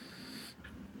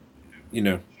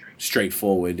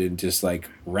 straightforward and just like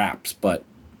raps. But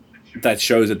that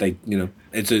shows that they,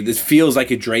 this feels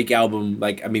like a Drake album.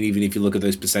 Like, I mean, even if you look at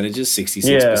those percentages,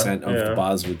 66% of the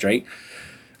bars with Drake,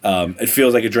 it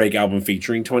feels like a Drake album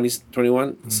featuring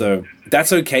 2021. So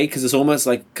that's okay, because it's almost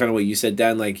like kind of what you said,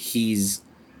 Dan. Like, he's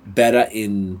better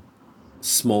in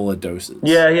smaller doses.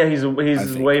 Yeah, he's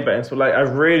way better. So like, I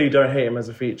really don't hate him as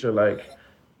a feature. Like,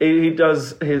 he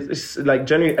does his like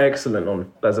genuinely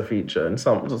excellent as a feature in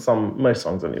most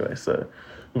songs anyway. So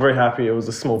I'm very happy it was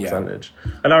a small percentage.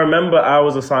 And I remember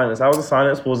Hours of Silence. Hours of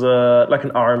Silence was like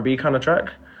an R&B kind of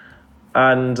track.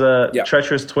 And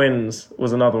Treacherous Twins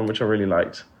was another one which I really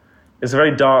liked. It's a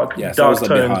very dark tones,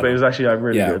 but it was actually like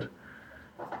really good.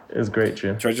 It was a great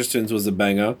tune. Treacherous Twins was a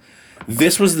banger.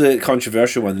 This was the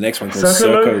controversial one. The next one called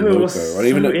Circo Circo Loco. Was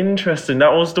so interesting.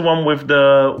 That was the one with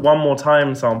the One More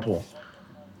Time sample.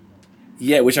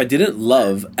 Yeah, which I didn't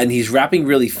love, and he's rapping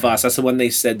really fast. That's the one they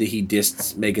said that he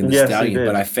dissed Megan Thee Yes, he Stallion, did.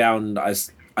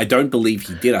 but I don't believe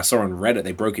he did. I saw on Reddit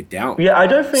they broke it down. Yeah, I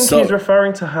don't think So- he's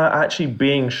referring to her actually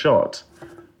being shot.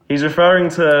 He's referring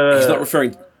to. He's not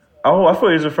referring. Oh, I thought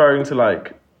he was referring to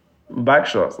like back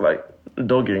shots, like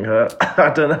dogging her.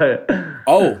 I don't know.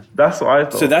 Oh, That's what I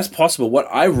thought. so that's possible. What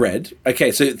I read,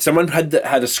 okay, so someone had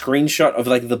a screenshot of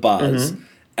like the bars,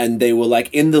 and they were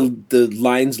like in the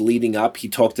lines leading up. He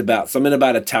talked about something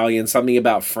about Italian, something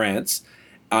about France.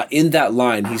 In that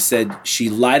line, he said she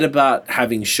lied about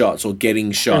having shots or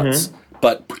getting shots,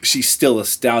 but she's still a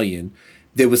stallion.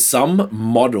 There was some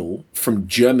model from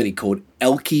Germany called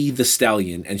Elke the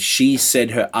Stallion, and she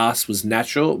said her ass was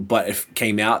natural, but it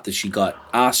came out that she got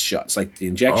ass shots, like the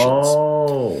injections.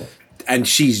 Oh. And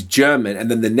she's German.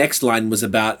 And then the next line was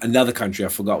about another country. I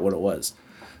forgot what it was.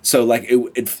 So, like,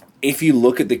 if you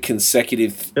look at the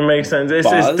consecutive It makes sense. It's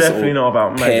bars definitely or not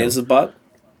about pairs Megan. of butt,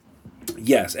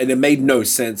 yes, and it made no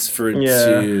sense for it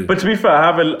Yeah, to. but to be fair, I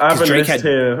have a 'Cause Drake list had-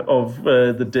 here of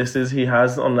the disses he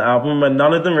has on the album, and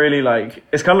none of them really like.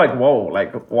 It's kind of like whoa,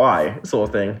 like why sort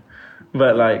of thing.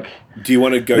 But like Do you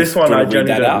want to go? this one, do you I wanna read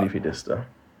genuinely that don't out? believe he dissed her.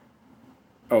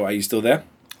 Oh, are you still there?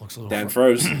 Looks a little Dan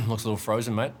froze. looks a little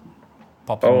frozen, mate.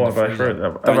 Pop Oh, in have the I freezer.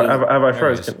 froze? Have I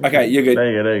froze? it is. Okay, you're good.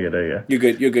 There you go. There you go. There you go. You're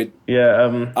good. You're good. Yeah.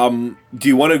 Do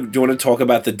you want to talk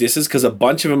about the disses? Because a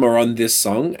bunch of them are on this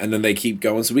song, and then they keep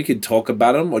going. So we could talk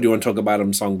about them, or do you want to talk about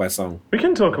them song by song? We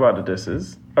can talk about the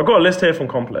disses. I've got a list here from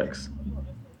Complex.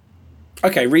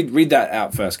 Okay, read that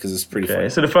out first because it's pretty Okay, funny.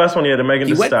 so the first one, yeah, the Megan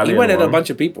Thee Stallion He went at a one. bunch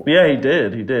of people. Yeah, he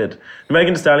did. The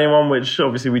Megan Thee Stallion one, which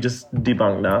obviously we just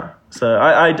debunked now. So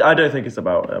I don't think it's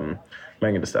about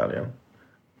Megan Thee Stallion.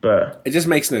 But It just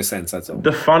makes no sense. That's all.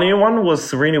 the funnier one was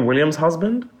Serena Williams'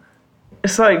 husband.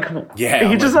 It's like, Yeah,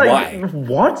 he I'm just like, like,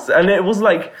 what? And it was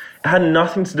like, it had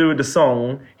nothing to do with the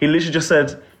song. He literally just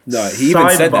said, No, he even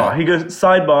said that. He goes,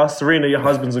 sidebar, Serena, your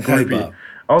husband's a groupie. Sidebar.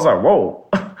 I was like, whoa.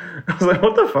 I was like,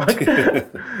 what the fuck?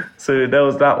 So there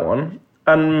was that one.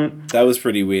 And That was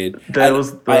pretty weird. there And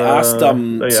was the... I asked oh,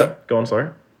 yeah, so go on, sorry.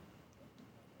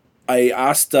 I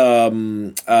asked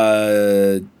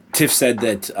Tiff said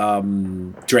that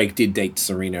Drake did date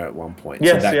Serena at one point.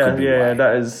 Yes, so that yeah, could be yeah, why.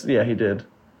 that is, yeah, he did.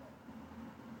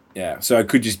 Yeah, so it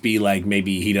could just be like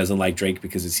maybe he doesn't like Drake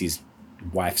because it's his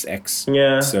wife's ex.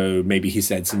 Yeah. So maybe he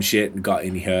said some shit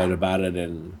and he heard about it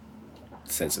and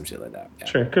said some shit like that. Yeah.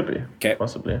 Sure, could be. 'Kay.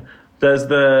 Possibly. There's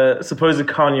the supposed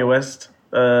Kanye West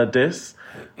diss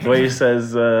where he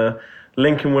says,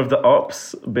 linking with the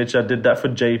ops, bitch, I did that for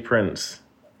Jay Prince.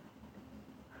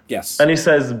 Yes. And he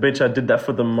says, bitch, I did that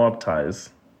for the mob ties.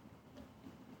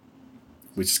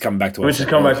 Which is coming back to what Which is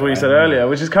coming back to what you said earlier,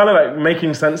 which is kind of like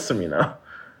making sense to me now.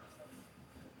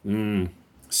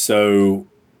 So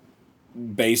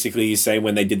basically, he's saying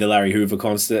when they did the Larry Hoover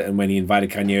concert and when he invited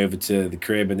Kanye over to the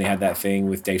crib and they had that thing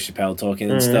with Dave Chappelle talking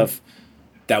and stuff,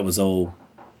 that was all,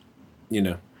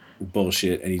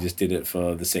 bullshit. And he just did it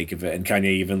for the sake of it. And Kanye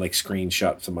even like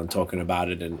screenshot someone talking about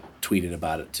it and tweeted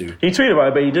about it too. He tweeted about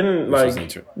it, but he didn't was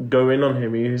like go in on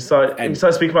him. He started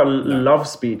speaking about love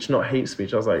speech, not hate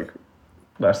speech. I was like,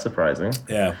 that's surprising.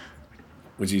 Yeah.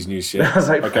 Which is new shit. I was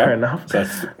like, Okay. fair enough. So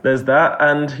that's- There's that,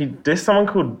 and he dissed someone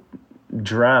called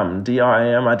Dram,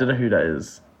 D-R-A-M. I don't know who that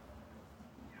is.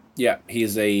 Yeah,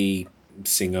 he's a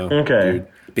singer. Okay. Dude.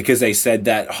 Because they said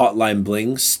that Hotline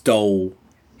Bling stole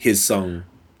his song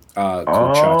called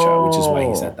Cha Cha, which is why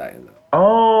he said that in there.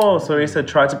 Oh, so he said,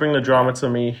 try to bring the drama to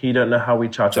me. He don't know how we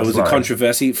cha-cha So it was a slide.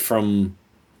 controversy from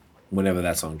whenever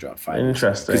that song dropped. 5 years ago.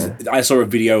 Interesting. 'Cause I saw a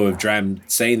video of Dram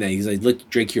saying that. He's like, look,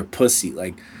 Drake, you're a pussy.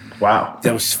 Like, Wow.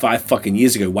 that was 5 fucking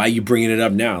years ago. Why are you bringing it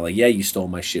up now? Like, yeah, you stole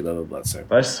my shit, blah, blah, blah. So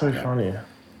That's so funny.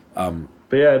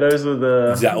 But yeah, those are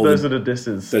the that all those the- are the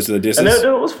disses. those are the disses?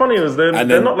 And what was funny was they're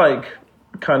then- not like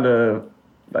kind of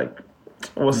like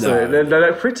what's No. the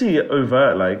they're like pretty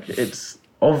overt. Like it's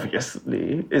obvious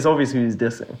who he's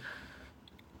dissing.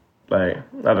 Like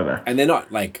I don't know. and they're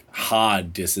not like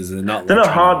hard disses. They're not. They're like,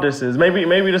 not hard disses.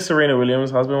 Maybe the Serena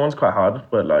Williams husband one's quite hard,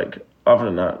 but like other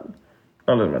than that,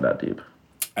 none of them are that deep.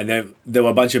 And then there were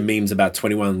a bunch of memes about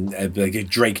 21, like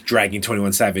Drake dragging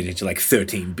 21 Savage into like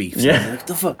 13 beefs. Yeah. I was like, what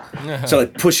the fuck? So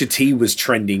like Pusha T was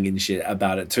trending and shit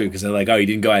about it too, because they're like, oh, he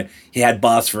didn't go out. He had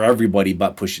bars for everybody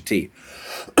but Pusha T.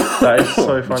 That is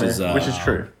so funny, which is is,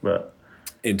 true. But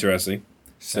Interesting.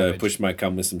 So Savage. Push might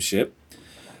come with some shit.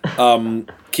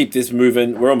 Keep this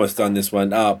moving. We're almost done this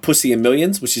one. Pussy and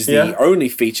Millions, which is the Yeah. only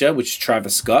feature, which is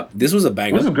Travis Scott. This was a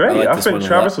banger. this is great. liked I this think one a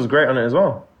Travis lot. was great on it as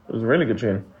well. It was a really good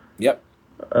tune. Yep.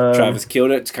 Travis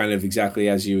killed it. It's kind of exactly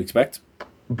as you expect.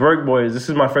 Broke Boys. This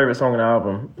is my favorite song on the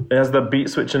album. It has the beat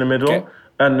switch in the middle. Okay.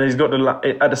 And he's got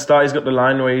at the start, he's got the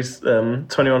line where he's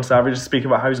 21 Savage speaking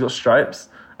about how he's got stripes.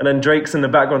 And then Drake's in the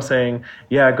background saying,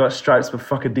 yeah, I got stripes, but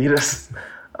fuck Adidas.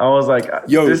 I was like,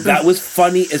 Yo, this that is was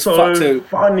funny as so fuck too.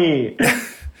 funny.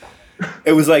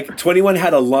 It was like 21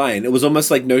 had a line. It was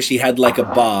almost like Noshi had like a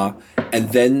bar, and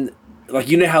then like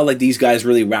you know how like these guys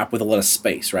really rap with a lot of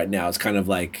space right now. It's kind of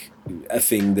like a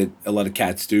thing that a lot of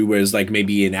cats do. Whereas like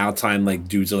maybe in our time, like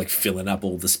dudes are like filling up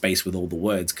all the space with all the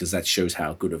words because that shows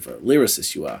how good of a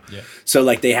lyricist you are. Yeah. So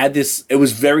like they had this. It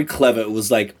was very clever. It was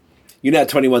like you know how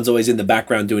 21's always in the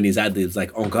background doing his ad libs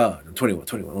like oh god 21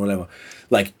 whatever.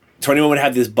 Like 21 would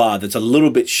have this bar that's a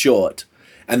little bit short.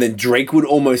 And then Drake would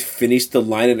almost finish the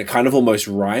line, and it kind of almost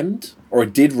rhymed, or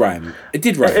it did rhyme. It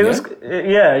did rhyme. It was,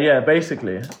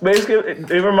 basically. It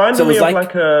reminded So it me was of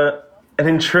like- an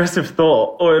intrusive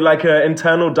thought or like an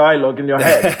internal dialogue in your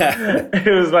head. It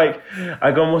was like,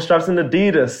 I got more straps than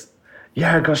Adidas.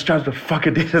 Yeah, I got straps, but fuck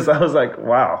Adidas. I was like,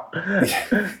 wow.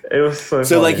 It was so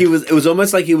So funny. like it was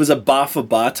almost like he was a bar for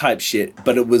bar type shit,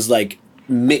 but it was like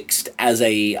mixed as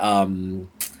an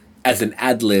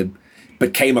ad lib,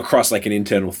 but came across like an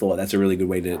internal thought. That's a really good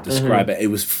way to describe it. It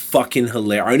was fucking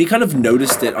hilarious. I only kind of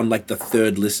noticed it on like the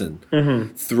third listen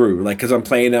through, like because I'm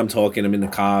playing it, I'm talking, I'm in the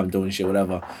car, I'm doing shit,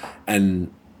 whatever,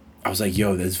 and I was like,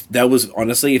 yo, that was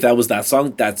honestly, if that was that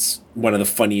song, that's one of the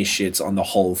funniest shits on the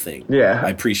whole thing. Yeah. I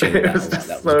appreciated that It was a lot. just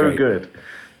That was so great. good.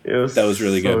 That was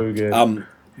really so good.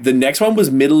 The next one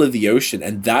was Middle of the Ocean,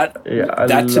 and that I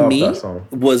that to love me that song.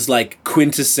 was like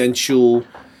quintessential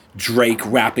Drake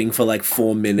rapping for like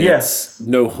 4 minutes. Yes.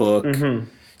 No hook.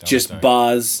 Just dope.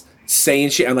 bars, saying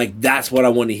shit. I'm like, that's what I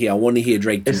want to hear. I want to hear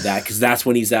Drake do It's- that because that's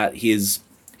when he's at his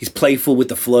he's playful with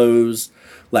the flows.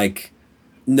 Like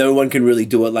no one can really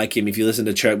do it like him. If you listen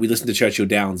to we listened to Churchill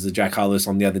Downs, the Jack Harlow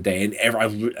song the other day, and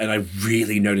I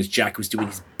really noticed Jack was doing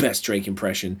his best Drake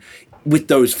impression with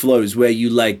those flows where you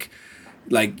like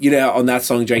you know on that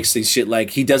song Drake says shit like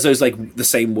he does those like the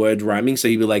same word rhyming, so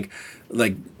he'd be like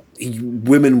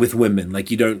women with women,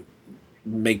 like you don't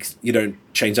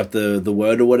change up the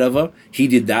word or whatever. He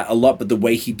did that a lot, but the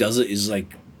way he does it is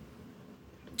like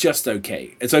just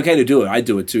okay. It's okay to do it. I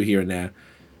do it too here and there,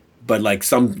 but like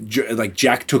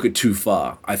Jack took it too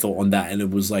far, I thought, on that, and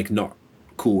it was like not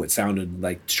cool. It sounded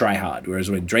like try hard, whereas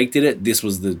when Drake did it, this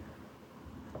was the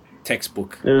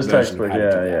textbook. It was version of textbook, how to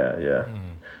do that. yeah.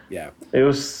 Yeah. It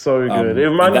was so good. and It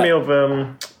reminded that- me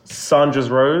of Sandra's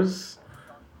Rose,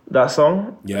 that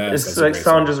song. Yes, It's that's a like great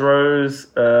song. Sandra's Rose,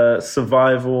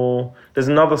 Survival. There's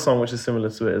another song which is similar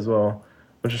to it as well,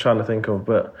 which I'm trying to think of.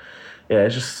 But yeah,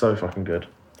 it's just so fucking good.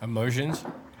 Emotions.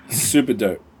 Super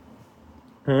dope.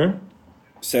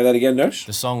 Say that again, Nosh?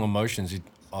 The song Emotions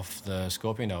off the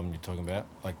Scorpion album you're talking about,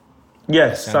 like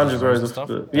Yes, Sandra's Sandra's Rose Rose. and stuff.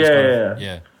 That's Yeah, kind yeah, of-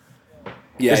 yeah.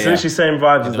 Yeah, It's yeah. literally same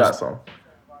vibes as those- that song.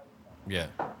 Yeah.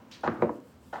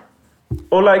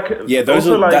 Or like Yeah, those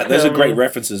also are like, those are great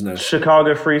references, Nosh.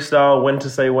 Chicago Freestyle, When to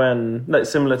Say When, like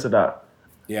similar to that.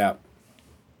 Yeah.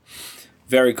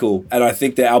 Very cool. And I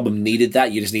think the album needed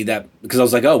that. You just need that. Because I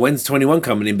was like, oh, when's 21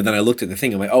 coming in? But then I looked at the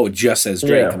thing. I'm like, oh, it just says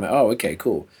Drake. Yeah. I'm like, oh, okay,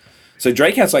 cool. So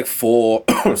Drake has like 4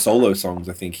 solo songs,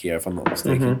 I think, here, if I'm not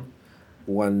mistaken.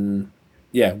 1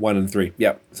 and 3.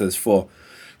 Yep. So there's 4.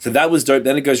 So that was dope.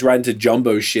 Then it goes right into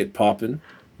Jumbo Shit Poppin',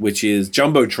 which is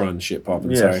Jumbotron Shit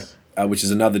Poppin', Yes. sorry. Which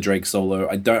is another Drake solo.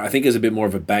 I think it's a bit more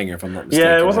of a banger, if I'm not mistaken.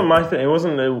 Yeah, it wasn't my thing. It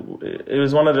wasn't. It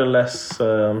was one of the less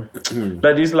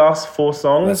like these last 4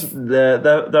 songs.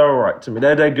 They're all right to me.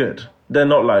 They're good. They're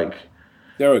not like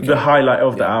They're okay. the highlight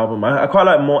of the album. I quite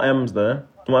like More M's though.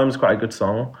 More M's quite a good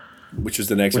song. Which was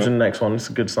the next Which is the one. next one. It's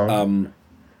a good song.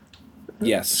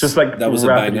 Yes. Just like that was a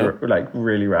rapping, banger, like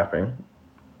really rapping,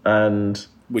 and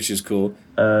which is cool.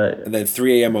 And then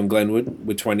 3 a.m. on Glenwood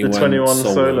with 21, 21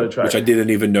 solo track. which I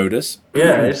didn't even notice.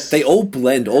 yeah, it's, They all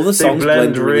blend. All the songs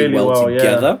blend really well yeah.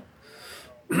 together.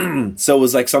 So it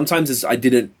was like sometimes I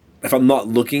didn't, if I'm not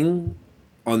looking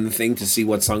on the thing to see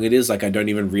what song it is, like I don't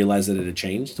even realize that it had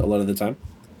changed a lot of the time.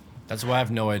 That's why I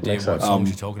have no idea Makes what sense. songs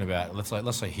you're talking about.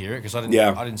 Let's hear it because I didn't.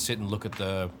 Yeah. I didn't sit and look at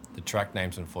the track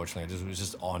names. Unfortunately, it was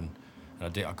just on,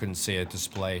 and I couldn't see a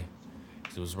display.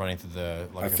 'Cause it was running through the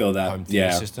I feel that, home theater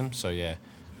yeah. system. So yeah,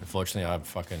 unfortunately, I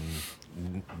fucking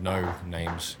no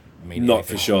names mean Not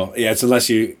anything. for sure. Yeah, it's unless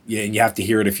you have to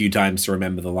hear it a few times to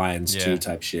remember the lines Yeah. too,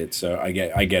 type shit. So I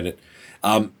get it.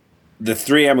 The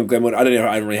 3 a.m. on Glenwood, I don't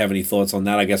really have any thoughts on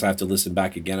that. I guess I have to listen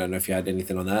back again. I don't know if you had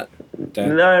anything on that,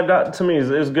 Dan. No, that to me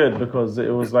is good because it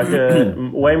was like a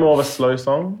way more of a slow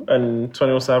song, and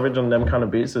 21 Savage on them kind of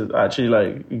beats it actually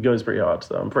like it goes pretty hard.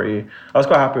 So I was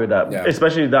quite happy with that, Yeah.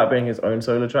 especially that being his own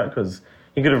solo track because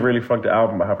he could have really fucked the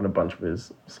album by having a bunch of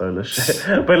his solo shit.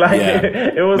 But like, Yeah.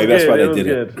 it was Maybe good. that's why they It was did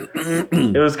it.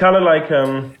 good. It was kind of like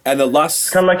And the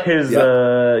last, kind of like his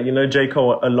Yeah. you know, J.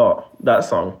 Cole A Lot, that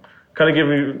song. Kind of give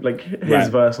you like his Right.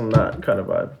 verse on that kind of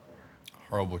vibe.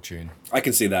 Horrible tune. I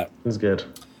can see that. It was good.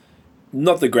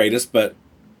 Not the greatest, but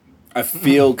I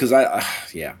feel because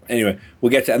yeah. Anyway, we'll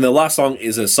get to, and the last song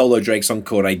is a solo Drake song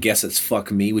called "I Guess It's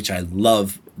Fuck Me," which I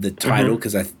love the title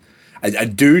because a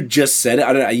dude just said it.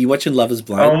 I don't know. Are you watching Love Is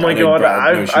Blind? Oh my I know god,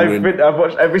 Brad knows you wouldn't. I've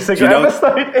watched every single You know-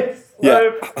 episode. It's so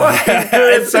Yeah. fucking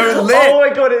good. It's so lit. Oh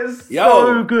my god, it's Yo.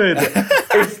 so good.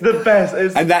 It's the best.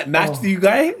 It's, And that matched you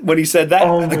guy when he said that.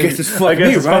 oh I my- guess it's I fuck guess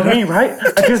me, it's right? fuck me, right?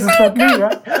 I guess it's fuck me,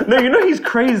 right? No, you know he's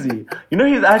crazy. You know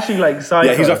he's actually like psycho.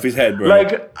 Yeah, he's off his head, bro.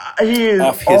 Like he is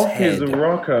Off off his his, head.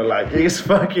 rocker. Like he's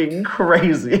fucking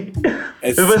crazy.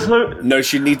 It's, It was so, no,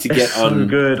 she need to get it's so on.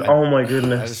 good. Oh my I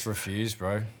goodness. just refuse,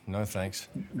 bro. No thanks.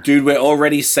 Dude, we're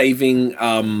already saving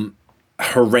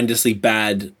horrendously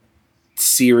bad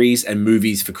series and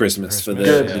movies for Christmas, for the,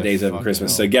 Good. the days over Fucking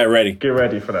Christmas. hell. So get ready. Get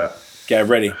ready for that. Get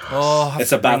ready. Oh, I have It's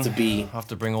to about bring- to be I have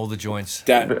to bring all the joints.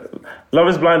 that. Love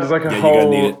is Blind is like a Yeah, you're gonna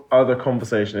need it. whole other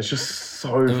conversation. It's just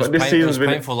so It was, fun. This it season's was been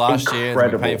painful last year. It'll be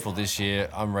incredible. painful this year.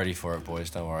 I'm ready for it, boys.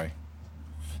 Don't worry.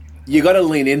 You got to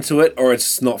lean into it, or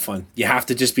it's not fun. You have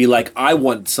to just be like, I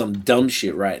want some dumb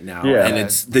shit right now, Yeah. and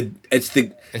it's the It's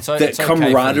okay for the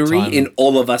camaraderie time. in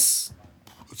all of us.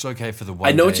 It's okay for the one.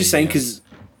 I know what day, you're saying yeah. because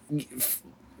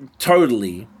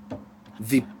totally,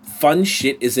 the fun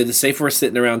shit is that it's safe for us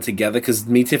sitting around together. Because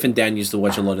me, Tiff, and Dan used to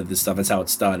watch a lot of this stuff. That's how it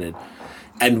started,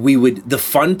 and we would. The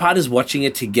fun part is watching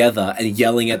it together and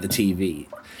yelling at the TV,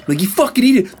 like you fucking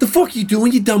idiot. The fuck you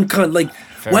doing, you dumb cunt? Like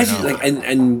why is it enough. like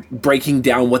and breaking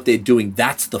down what they're doing?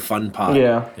 That's the fun part.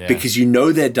 Yeah. Yeah. Because you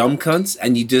know they're dumb cunts,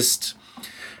 and you just.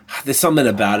 There's something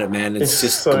about it, man. It's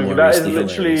just so good. That is gloriously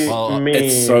literally hilarious. Well, me.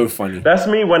 It's so funny. That's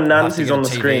me when Nancy's get on the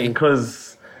TV. screen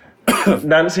because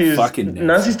Nancy's Fucking Nancy.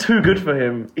 Nancy's too good for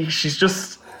him. She's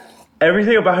just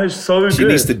everything about her is so good. She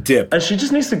needs to dip. and she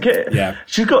just needs to get. Yeah.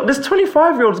 she's got this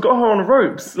 25-year-old's got her on the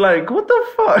ropes. Like what the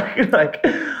fuck? Like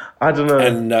I don't know.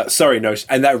 And sorry, no,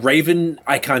 and that Raven,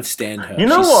 I can't stand her. you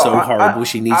know She's what? so horrible.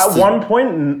 She needs at to. one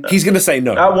point. He's gonna say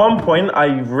no. At one point,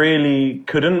 I really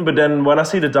couldn't, but then when I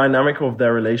see the dynamic of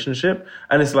their relationship,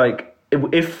 and it's like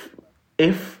if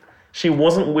she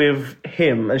wasn't with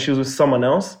him and she was with someone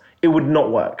else, it would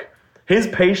not work. His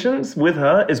patience with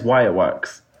her is why it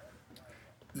works.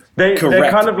 They're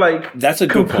Correct. kind of like That's a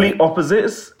good complete point.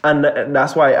 opposites, and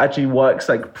that's why it actually works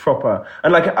like proper.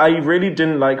 And like I really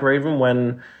didn't like Raven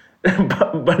when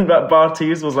that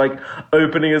Bartiz was like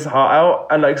opening his heart out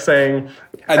and like saying,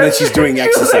 And then she's doing She was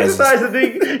exercises.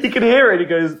 exercising. He could hear it. He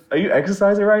goes, "Are you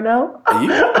exercising right now?" Are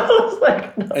you? I was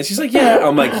like, And she's like, yeah.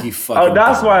 I'm like, you fucking. "Oh,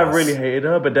 that's why I dumbass. really hated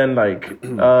her." But then, like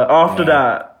after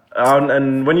that,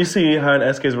 and when you see her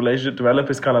and SK's relationship develop,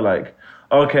 it's kind of like,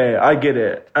 okay, I get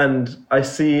it, and I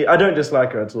don't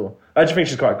dislike her at all. I just think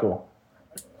she's quite cool.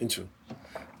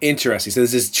 Interesting. So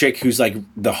there's this chick who's like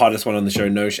the hottest one on the show,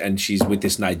 Nosh, and she's with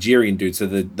this Nigerian dude. So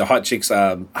the hot chick's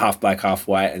half black, half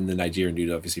white, and the Nigerian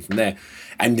dude obviously from there.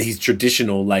 And he's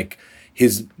traditional, like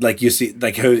his like you see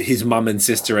like his mum and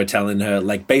sister are telling her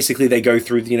like basically they go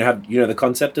through the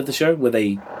concept of the show where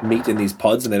they meet in these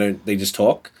pods and they just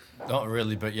talk. Not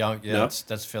really, but yeah, No?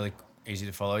 that's fairly easy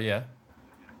to follow. Yeah.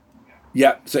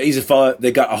 Yeah, so easy follow.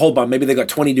 They got a whole bunch. Maybe they got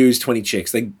 20 dudes, 20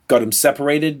 chicks. They got them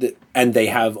separated, and they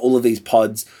have all of these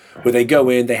pods where they go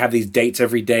in. They have these dates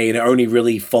every day, and it only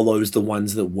really follows the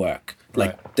ones that work.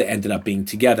 Like Right. that ended up being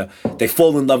together. They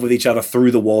fall in love with each other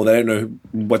through the wall. They don't know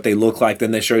what they look like.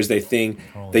 Then they shows their thing.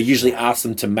 They usually ask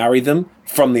them to marry them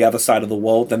from the other side of the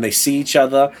wall. Then they see each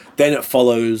other. Then it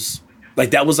follows.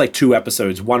 Like that was like 2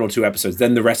 episodes, 1 or 2 episodes.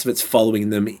 Then the rest of it's following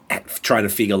them trying to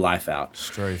figure life out.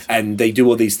 Straight. And they do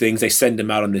all these things. They send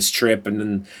them out on this trip, and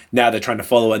then now they're trying to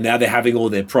follow it. Now they're having all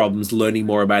their problems, learning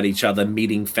more about each other,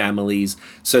 meeting families.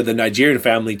 So the Nigerian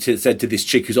family said to this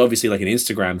chick, who's obviously like an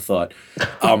Instagram thought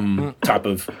type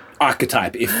of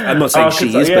archetype. If I'm not saying she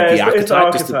is, but the it's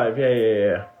archetype, just archetype.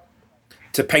 Yeah.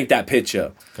 to paint that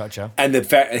picture. Gotcha. And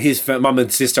his mom and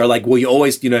sister are like, well, you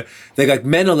always, they're like,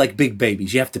 men are like big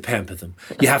babies. You have to pamper them.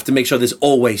 You have to make sure there's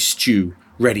always stew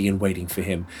ready and waiting for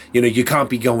him. You can't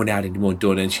be going out anymore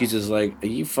doing it. And she's just like, are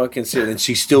you fucking serious? And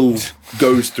she still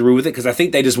goes through with it because I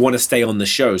think they just want to stay on the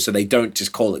show so they don't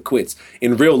just call it quits.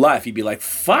 In real life, you'd be like,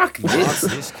 fuck this.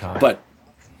 This cunt. But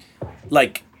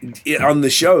like on the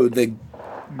show, they're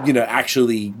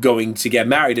actually going to get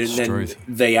married, and then Truth.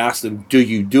 they ask them, "Do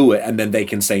you do it?" And then they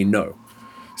can say no.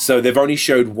 So they've only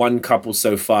showed one couple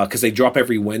so far because they drop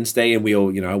every Wednesday, and we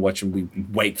all, I watch them. We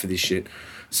wait for this shit.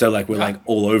 So like we're like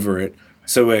all over it.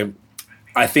 So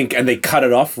I think, and they cut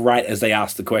it off right as they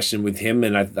asked the question with him,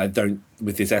 and I don't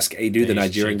with this SK dude, the These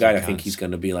Nigerian cheeky guy. I think cunts. he's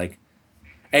going to be like.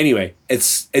 Anyway,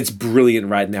 it's brilliant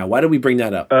right now. Why did we bring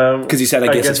that up? Because he said,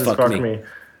 "I guess it's fuck me,"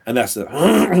 and that's the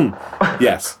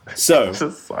yes. So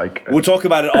Just like we'll talk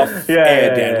about it off Yeah, air,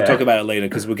 yeah, Dan. yeah. We'll talk about it later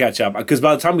because we'll catch up. Because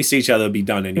by the time we see each other, it'll be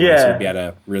done anyway. So Yeah. we'll be able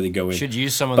to really go in. Should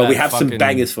use some of But that. we have some fucking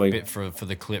bangers for you. Bit for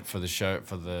the clip for the show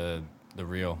for the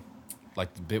reel,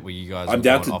 like the bit where you guys I'm are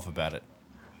down going to- off about it.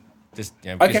 Just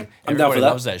Okay, because I'm down for everybody that.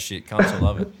 loves that shit. Cunts will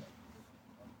love it.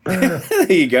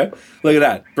 There you go. Look at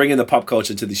that. Bringing the pop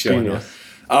culture to the show. Genius.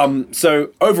 So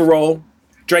overall,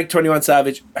 Drake, 21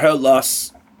 Savage, her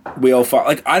loss. We all fought.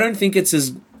 Like, I don't think it's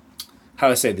as. How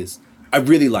do I say this? I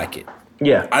really like it.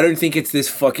 Yeah. I don't think it's this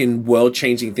fucking world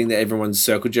changing thing that everyone's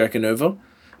circle jerking over,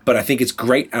 but I think it's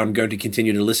great, and I'm going to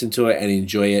continue to listen to it and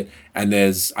enjoy it. And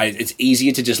it's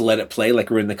easier to just let it play like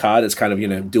we're in the car. That's kind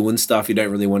of doing stuff. You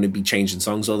don't really want to be changing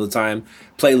songs all the time.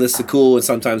 Playlists are cool, and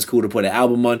sometimes cool to put an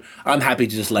album on. I'm happy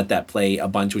to just let that play a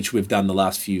bunch, which we've done the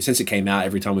last few since it came out.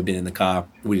 Every time we've been in the car,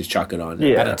 we just chuck it on.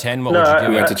 Yeah. Out of 10, what No, would you I- give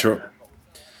We it? went to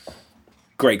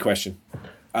Great question.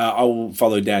 I'll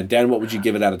follow Dan. Dan, what would you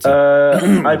give it out of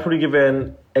 10? I'd probably give it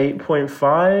an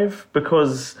 8.5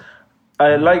 because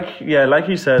like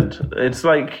you said, it's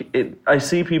like I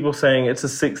see people saying it's a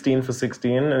 16 for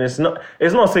 16, and it's not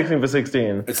 16 for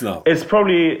 16. It's not. It's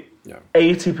probably Yeah.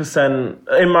 80%,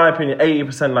 in my opinion,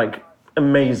 80% like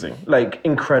amazing, like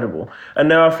incredible.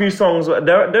 And there are a few songs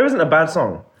there isn't a bad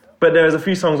song, but there's a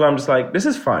few songs where I'm just like, this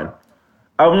is fine.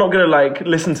 I'm not gonna like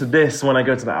listen to this when I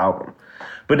go to the album.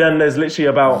 But then there's literally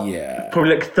about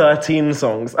probably like 13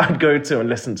 songs I'd go to and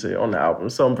listen to on the album.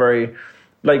 So I'm very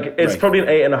like it's Right. probably an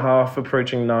 8.5,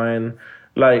 approaching 9.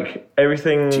 Like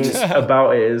everything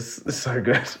about it is so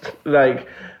good. Like,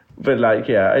 but like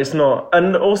yeah, it's not.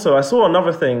 And also I saw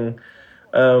another thing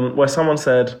where someone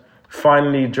said,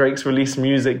 finally Drake's released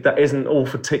music that isn't all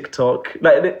for TikTok.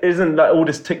 Like it isn't like all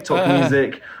this TikTok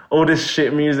music, all this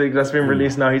shit music that's been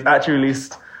released now. He's actually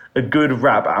released a good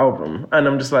rap album. And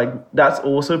I'm just like, that's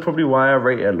also probably why I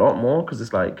rate it a lot more, because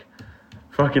it's like,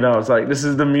 fucking hell, it's like, this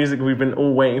is the music we've been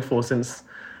all waiting for since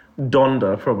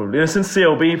Donda, probably. And since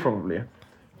CLB, probably.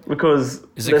 Because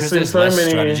Is it because been there's so less many...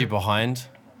 strategy behind?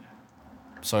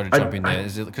 Sorry to jump in there.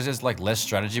 Is it because there's like less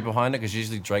strategy behind it? Because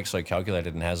usually Drake's so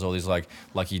calculated and has all these like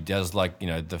he does like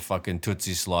the fucking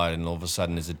Tootsie slide, and all of a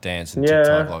sudden there's a dance and Yeah.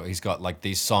 TikTok. Like he's got like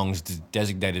these songs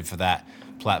designated for that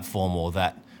platform or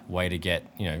that way to get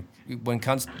when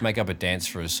cunts make up a dance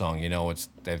for a song,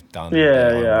 they've done. Yeah,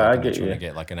 their own yeah, work I and they're get trying you. to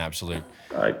get like an absolute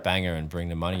I- banger and bring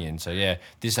the money in. So yeah,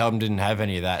 this album didn't have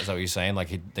any of that. Is that what you're saying? Like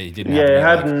they didn't. Yeah, have it any,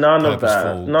 had like, none of that.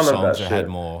 purposeful None of that songs that had shit.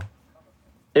 more.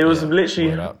 It was Yeah, literally,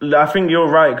 word up. I think you're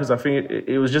right, because I think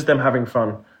it was just them having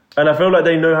fun. And I feel like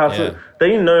they know how Yeah. to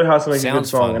make a good Sounds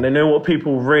song, fun. and they know what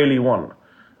people really want.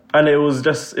 And it was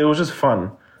just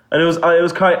fun. And it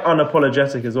was quite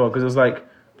unapologetic as well, because it was like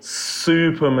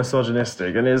super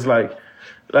misogynistic. And it was like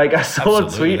I saw a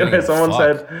Absolutely, tweet don't where give a someone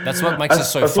fuck. said, That's what makes it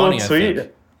so I saw funny, a I tweet.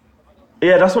 think.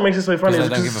 Yeah, that's what makes it so funny. Because It's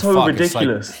they don't because it's give a so fuck. It's like-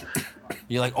 ridiculous.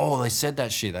 You're like, oh, they said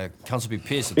that shit. They cunts will be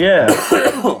pissed. Yeah.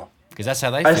 Because that's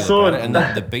how they I feel saw about it. And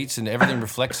that- the beats and everything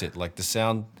reflects it. Like the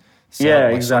sound Yeah,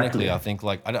 like exactly. sonically, I think,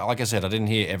 like I said, I didn't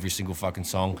hear every single fucking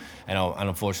song. And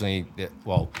unfortunately,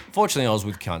 fortunately I was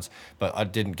with cunts. But I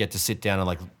didn't get to sit down and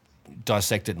like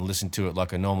dissect it and listen to it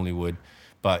like I normally would.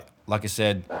 But like I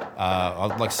said,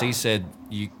 like C said,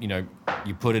 you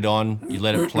put it on, you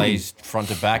let it play front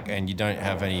to back, and you don't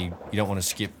want to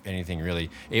skip anything really.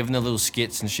 Even the little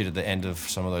skits and shit at the end of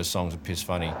some of those songs are piss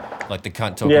funny. Like the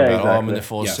cunt talking Yeah, about, oh, I'm in the exactly.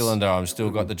 four Yes. cylinder, I'm still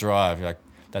got the drive. You're like,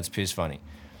 that's piss funny.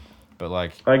 But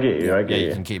like, I get you. I get yeah, you.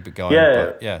 you can keep it going. Yeah.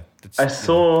 But yeah, it's, I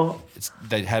saw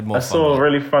they had more I fun. saw with a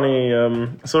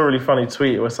it. really funny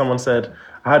tweet where someone said,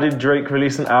 "How did Drake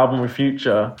release an album with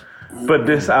Future, but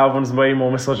this album's way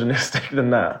more misogynistic than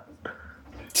that?"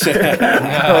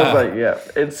 I was like, "Yeah,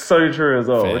 it's so true as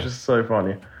well," Fair. which is so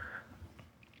funny.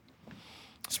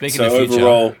 Speaking So of future,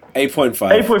 overall, 8.5.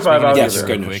 8.5 speaking of hours. Yes, future,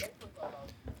 go real Nush. quick,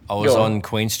 I was Go on. on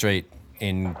Queen Street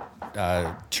in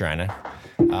Toronto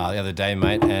the other day,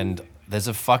 mate, and there's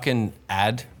a fucking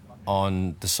ad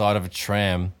on the side of a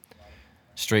tram,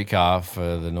 streetcar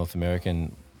for the North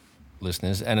American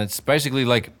listeners, and it's basically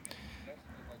like,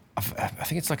 I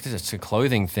think it's like it's a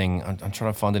clothing thing. I'm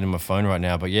trying to find it in my phone right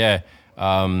now, but yeah.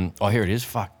 Oh, here it is.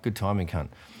 Fuck, good timing, cunt.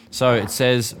 So it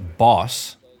says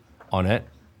 "boss" on it.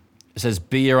 It says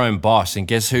 "be your own boss," and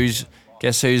guess who's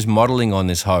modeling on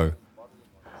this hoe?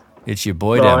 It's your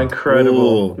boy, Oh, Dem.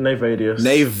 incredible. Ooh. Navadius.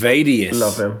 Navadius.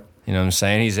 Love him. You know what I'm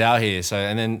saying? He's out here. So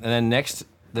and then next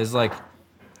there's like,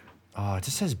 oh, it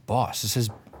just says "boss." It says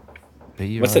Be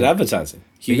your What's own, it advertising?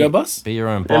 Hugo Boss? Be your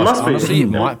own It boss. must be. Honestly, it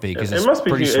might be because it's It must be.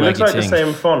 pretty It looks swaggy like the thing.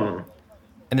 same font.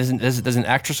 And there's an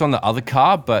actress on the other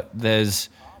car, but there's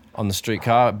on the street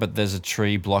car, but there's a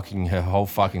tree blocking her whole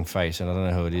fucking face, and I don't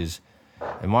know who it is.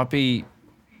 It might be.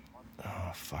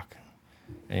 Oh fuck.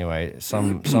 Anyway,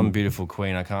 some beautiful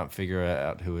queen. I can't figure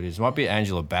out who it is. It might be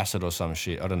Angela Bassett or some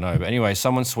shit. I don't know. But anyway,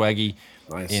 someone swaggy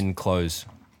Nice. in clothes.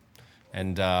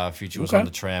 And Future was Okay. on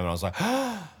the tram, and I was like,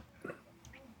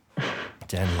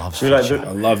 Dan loves You like Future.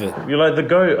 I love it. You like the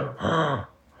goat?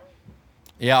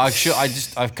 Yeah,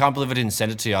 I can't believe I didn't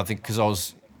send it to you. I think because I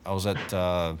was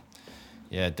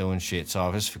at doing shit, so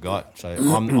I just forgot. So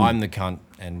I'm the cunt,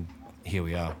 and here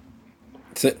we are.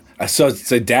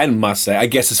 So Dan must say, I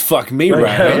guess it's fuck me, I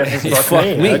right? guess it's fuck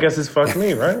me. I guess it's fuck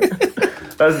me, right?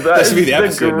 That should be is the the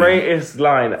episode name. greatest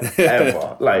line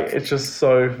ever. Like, it's just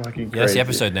so fucking crazy. Yeah, that's the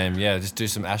episode name. Yeah, just do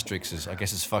some asterisks. I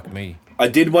guess it's fuck me. I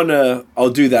did want to. I'll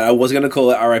do that. I was gonna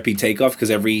call it R.I.P. Takeoff because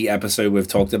every episode we've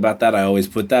talked about that, I always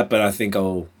put that. But I think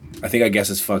I guess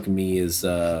it's fuck me is.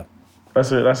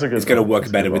 That's a good. It's gonna one. work That's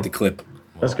a better good with the one. clip,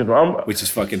 That's a good one. which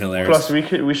is fucking hilarious. Plus,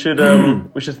 we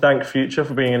should thank Future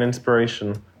for being an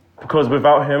inspiration, because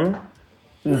without him,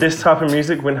 this type of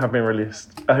music wouldn't have been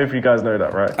released. I hope you guys know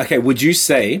that, right? Okay, would you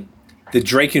say that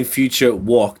Drake and Future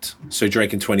walked so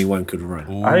Drake and 21 could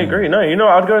run? I agree. No,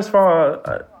 I'd go as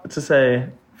far to say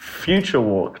Future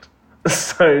walked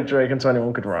so Drake and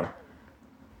 21 could run.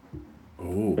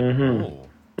 Ooh.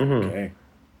 Okay.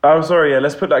 I'm sorry, yeah,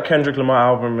 let's put that Kendrick Lamar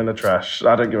album in the trash.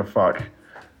 I don't give a fuck.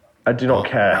 I do not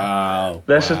care. Wow.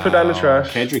 Let's just put that in the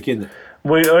trash. Kendrick in.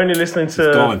 We're only listening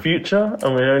to gone. Future,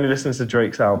 and we're only listening to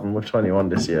Drake's album with 21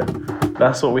 this year.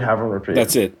 That's what we have on repeat.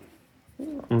 That's it.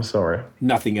 I'm sorry.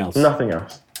 Nothing else. Nothing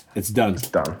else. It's done.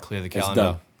 Done. Clear the It's calendar.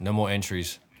 done. No more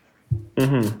entries.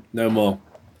 No more.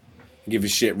 Give a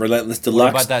shit. Relentless What Deluxe.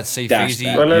 about that C dash Feezy?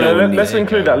 that. Well, No one let's needs it.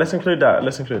 include that. Let's include that.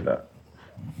 Let's include that.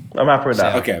 I'm happy with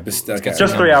that. Okay, but okay. get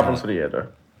Just some 3 numbers albums on for the year, though.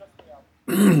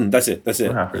 That's it. That's it.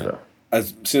 I'm happy with that.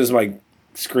 As soon as my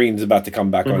screen's about to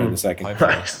come back on in a second.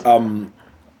 Hopefully. Nice.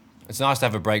 It's nice to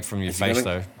have a break from your face,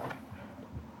 though.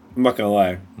 I'm not gonna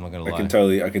lie. I'm not gonna I lie. can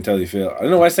totally feel. I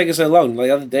don't know why it's taking so long. Like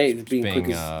the other day, it's being Being,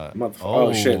 quick as oh,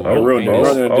 oh shit! I oh, ruined it. You know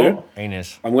what I'm gonna do?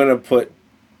 Anus. I'm gonna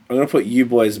put you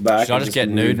boys back. Should I and just get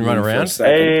move nude and run you for a around?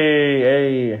 second.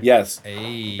 Hey. Yes,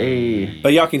 Hey. Hey.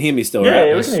 but y'all can hear me still, Yeah, right?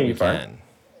 yeah, we Yes, can hear we you fine. can.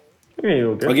 Yeah,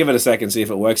 you're good. I'll give it a second, see if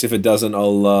it works. If it doesn't,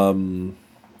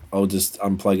 I'll just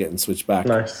unplug it and switch back.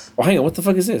 Nice. Oh, hang on. What the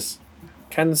fuck is this?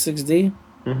 Canon 6D?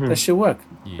 That should work.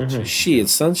 Yeah, Shit,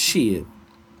 son. Shit.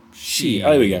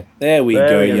 Oh, there we go. There we There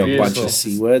go, we go, you bunch beautiful. of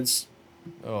C words.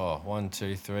 Oh, 1,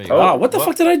 2, 3. Oh, what the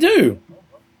fuck did I do?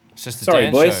 It's just the Sorry,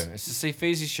 Dan boys. show. It's the C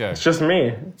Feezy show. It's just me.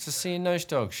 It's the C and Nose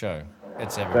Dog show.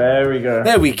 It's everywhere. There we go.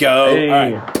 There we go.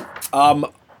 Hey. All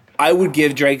right. I would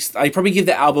give Drake's. I'd probably give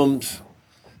the album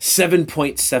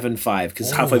 7.75 because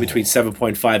it's halfway between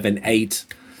 7.5 and 8.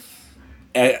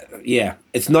 Yeah,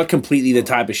 it's not completely the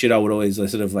type of shit I would always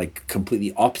sort of like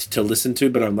completely opt to listen to,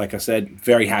 but I'm like I said,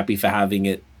 very happy for having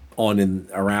it on and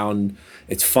around.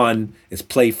 It's fun. It's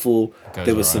playful. Goes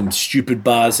There was alright. some stupid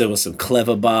bars. There was some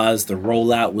clever bars. The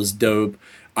rollout was dope.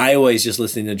 I always just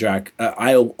listening to Drake.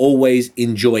 I always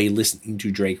enjoy listening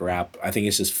to Drake rap. I think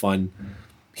it's just fun.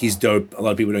 He's dope. A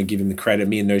lot of people don't give him the credit.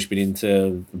 Me and Nosh been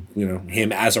into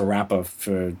him as a rapper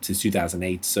since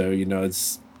 2008. So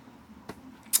it's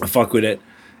I fuck with it,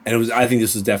 and I think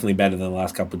this was definitely better than the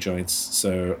last couple of joints.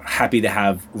 So happy to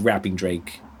have rapping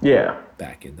Drake Yeah,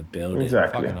 back in the building,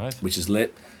 exactly. Fucking oath. which is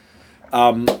lit.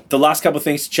 The last couple of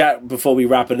things to chat before we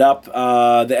wrap it up.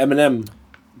 The Eminem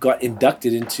got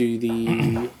inducted into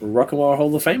the Rock and Roll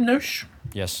Hall of Fame. Nosh.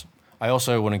 Yes. I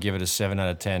also want to give it a 7 out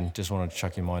of 10. Just want to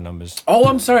chuck in my numbers. Oh,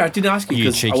 I'm sorry. I didn't ask you You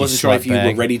because I cheeky wasn't sure if you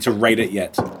slutbag. were ready to rate it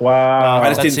yet. Wow. I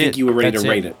just That's didn't think it. you were ready That's to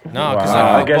rate it. No, because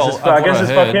Wow. I guess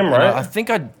it's fuck him, right? I think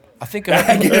I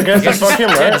I guess it's fuck him,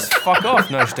 right? Just fuck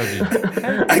off, no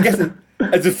Stuggy. I guess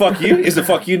is it fuck you? Is it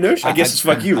fuck you, Nosh? I guess it's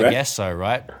fuck you, I right? guess so,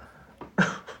 right?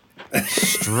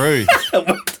 Struth.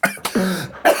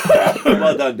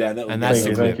 Well done, Dan. That was And that's Thank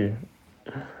you, the thank clip. you.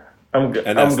 I'm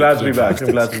that's glad the to be clip. back.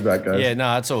 I'm glad to be back, guys. Yeah,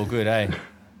 no, it's all good, eh?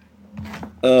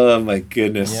 Oh my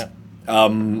goodness. Yeah.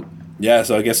 Yeah,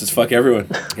 so I guess it's fuck everyone.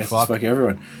 Fuck. Fuck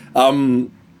everyone.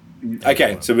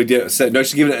 Okay, so we did. So no,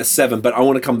 she's giving it a 7, but I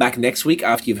want to come back next week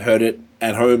after you've heard it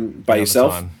at home by Another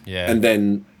yourself, time, yeah. and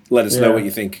then let us know Yeah. what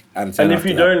you think out of 10. And if after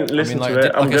you that. don't listen like- to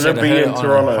it, I'm like I said, gonna I be heard it in on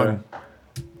Toronto. home.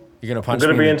 You're gonna I'm punch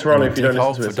gonna me be in the Toronto if you don't dick hole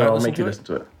listen to for it, so don't I'll make you to listen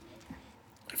to it.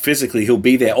 physically he'll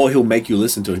be there, or he'll make you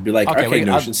listen to it. He'll be like, okay,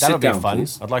 Notion, that'll sit be down, fun.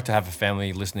 please. I'd like to have a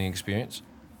family listening experience.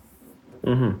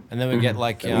 And then we get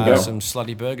like we go. some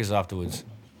slutty burgers afterwards.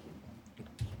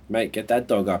 Mate, get that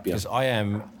dog up, yeah. Because I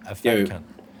am a fat Yo. cunt.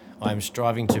 I am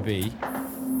striving to be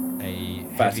a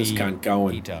Fastest heavy cunt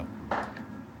going. eater.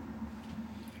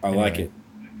 I like Anyway.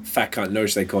 it. Fat cunt,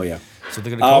 Nosh, they call you. So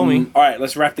they're gonna call me. All right,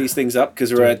 let's wrap these things up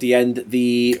because we're at the end.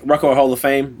 The Rock and Roll Hall of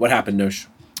Fame. What happened, Nosh?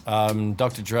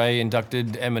 Dr. Dre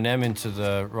inducted Eminem into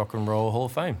the Rock and Roll Hall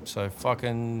of Fame. So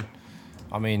fucking,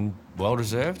 I mean, well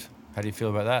deserved. How do you feel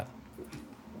about that?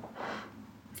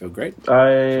 Feel great.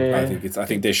 I I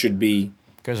think there should be.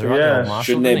 Goes around Yeah, the old Marshall,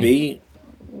 Shouldn't there didn't he?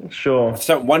 be? sure.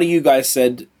 So one of you guys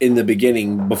said in the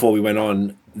beginning before we went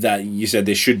on that you said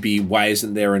there should be. Why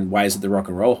isn't there? And why isn't the Rock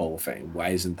and Roll Hall of Fame? Why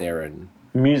isn't there an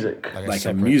Music. like a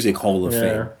separate- music Hall of Yeah.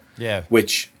 Fame? Yeah.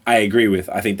 Which I agree with.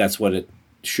 I think that's what it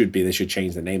should be. They should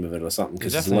change the name of it or something You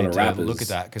because there's a definitely lot of need to rappers. look at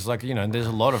that because, like, you know, there's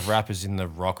a lot of rappers in the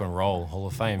Rock and Roll Hall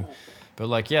of Fame, but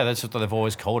like, yeah, that's what they've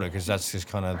always called it because that's just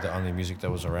kind of the only music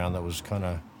that was around that was kind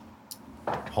of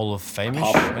Hall of Fame-ish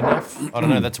Pop. enough. I don't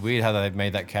know. That's weird how they've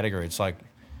made that category. It's like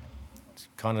it's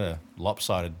kind of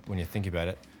lopsided when you think about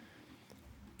it.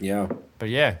 Yeah, But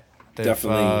yeah, they've,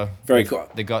 definitely very cool.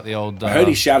 They got the old. I heard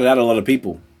he shouted out a lot of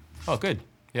people. Oh, good.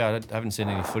 Yeah, I haven't seen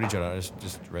any footage on it. I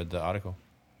just read the article.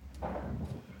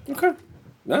 Okay.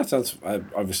 No, that sounds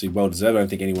obviously well deserved. I don't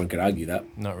think anyone could argue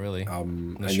that. Not really.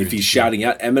 And Unless you're if he's addicted. shouting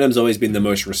out, Eminem's always been the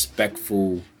most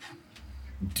respectful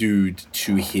dude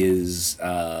to his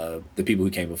the people who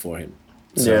came before him.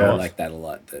 So Yeah. I like that a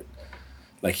lot. That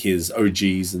like his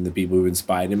OGs and the people who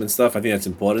inspired him and stuff. I think that's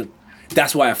important.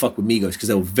 That's why I fuck with Migos because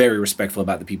they were very respectful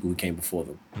about the people who came before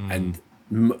them, and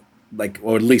like,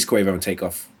 or at least Quavo and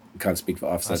Takeoff. Can't speak for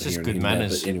Offset That's just here good and there,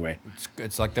 manners. but anyway,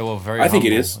 It's like they were very. I think it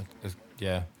humble. is. Like,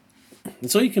 yeah.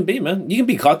 that's all you can be, man. You can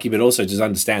be cocky, but also just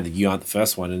understand that you aren't the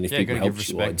first one, and if Yeah, you people gotta give helped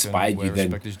you or respect inspired and where you, then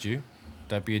respect is due.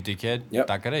 Don't be a dickhead. Yep.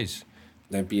 That it is.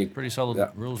 don't be a Pretty solid Yeah,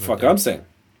 rules. fuck right what there. I'm saying.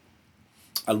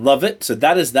 I love it. So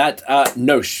that is that.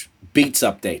 Nosh beats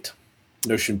update.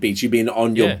 Notion Beats. You've been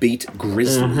on your Yeah. beat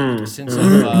grizzly. Since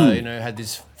I've had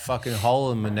this fucking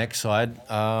hole in my neck side,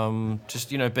 just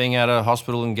being out of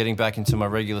hospital and getting back into my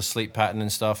regular sleep pattern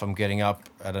and stuff, I'm getting up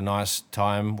at a nice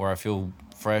time where I feel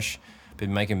fresh.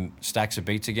 Been making stacks of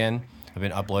beats again. I've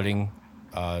been uploading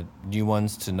new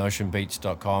ones to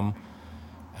notionbeats.com.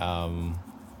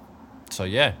 So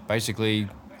yeah, basically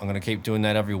I'm gonna keep doing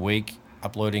that every week,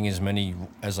 uploading as many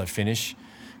as I finish.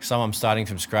 Some I'm starting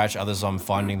from scratch, others I'm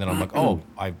finding that I'm like, oh,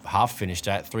 I half finished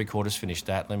that, 3/4 finished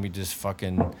that. Let me just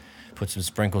fucking put some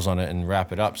sprinkles on it and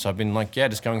wrap it up. So I've been like, yeah,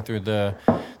 just going through the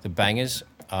bangers.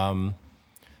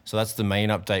 So that's the main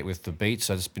update with the beats.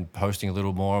 I've just been posting a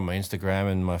little more on my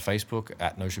Instagram and my Facebook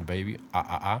at Notion Baby.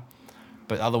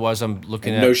 But otherwise, I'm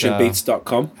looking at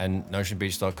Notionbeats.com. and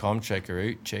notionbeats.com. Check her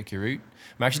out. I'm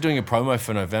actually doing a promo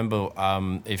for November.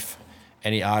 If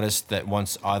any artist that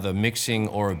wants either mixing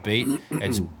or a beat,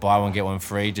 it's buy one get one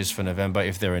free just for November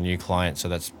if they're a new client. So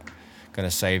that's going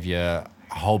to save you a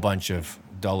whole bunch of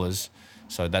dollars.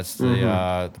 So that's the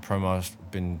promo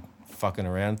I've been fucking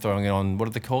around, throwing it on. What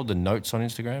are they called? The notes on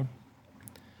Instagram.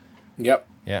 Yep.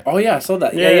 Yeah. Oh yeah, I saw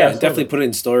that. Yeah, Yeah. I saw Definitely that. put it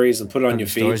in stories and put it on your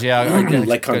feed. Stories, yeah.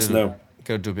 Let cunts know.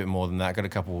 Got to do a bit more than that. Got a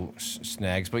couple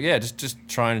snags, but yeah, just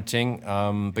trying to ting.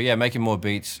 But yeah, making more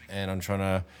beats, and I'm trying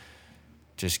to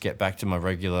just get back to my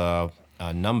regular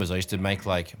numbers. I used to make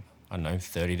like, I don't know,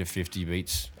 30 to 50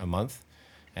 beats a month,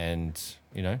 and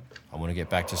I want to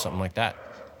get back to something like that.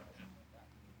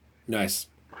 Nice.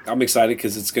 I'm excited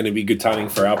because it's going to be good timing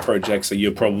for our project. So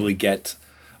you'll probably get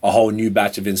a whole new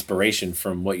batch of inspiration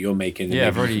from what you're making. And Yeah,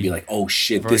 I've maybe you can already- be like, oh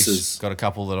shit, I've this already is got a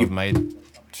couple that I've made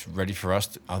ready for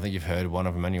us. I think you've heard one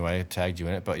of them anyway. Tagged you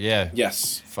in it, but yeah.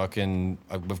 yes. Fucking,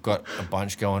 we've got a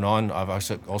bunch going on. I've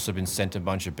also been sent a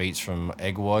bunch of beats from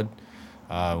Eggwad,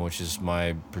 which is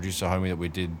my producer homie that we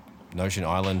did Notion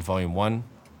Island Volume 1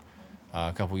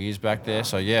 a couple years back there.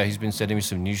 So yeah, he's been sending me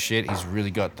some new shit. He's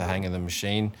really got the hang of the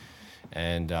machine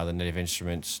and the Native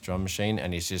Instruments drum machine,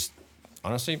 and he's just,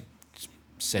 honestly,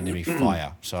 sending me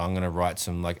fire. So I'm going to write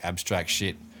some like abstract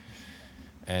shit,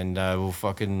 and we'll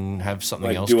fucking have something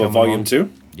Like else do a coming volume on.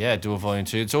 2. Yeah, do a volume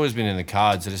 2. It's always been in the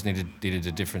cards. I just needed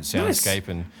a different Nice. soundscape,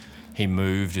 and he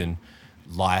moved, and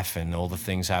life and all the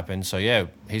things happened. So yeah,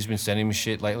 he's been sending me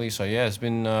shit lately. So yeah, it's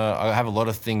been. I have a lot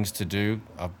of things to do.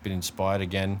 I've been inspired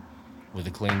again with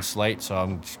a clean slate. So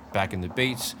I'm just back in the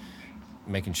beats,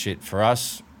 making shit for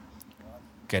us,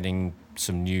 getting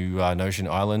some new Notion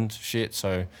Island shit.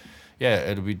 So yeah,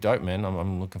 it'll be dope, man.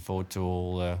 I'm looking forward to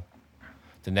all.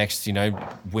 The next,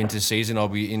 winter season, I'll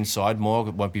be inside more.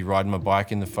 Won't be riding my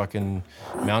bike in the fucking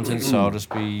mountains, so I'll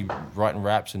just be writing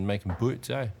raps and making boots,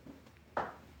 eh?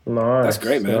 Nice. That's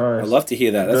great, man. Nice. I love to hear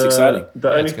that. That's The- exciting. The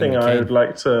Yeah, only it's gonna thing be I key. would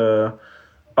like to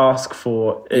ask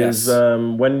for is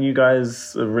when you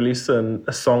guys release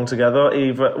a song together,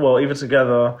 either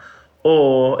together,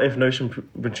 or if Notion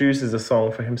produces a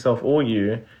song for himself or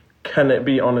you, can it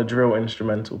be on a drill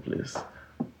instrumental, please?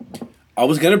 I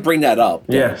was going to bring that up.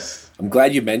 Yes. I'm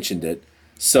glad you mentioned it.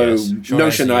 So Yes. Short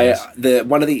Notion, answer, yes.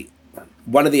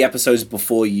 one of the episodes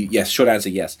before you, yes, short answer,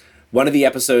 yes. One of the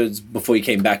episodes before you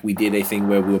came back, we did a thing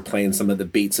where we were playing some of the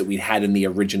beats that we had in the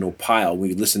original pile.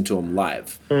 We listened to them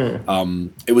live.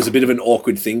 It was a bit of an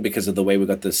awkward thing because of the way we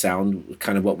got the sound,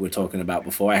 kind of what we were talking about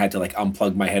before. I had to like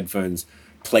unplug my headphones,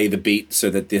 play the beat so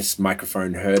that this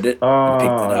microphone heard it and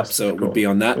picked it up, so it would be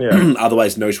on that. Yeah.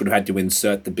 Otherwise, Nosh would have had to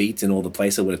insert the beat in all the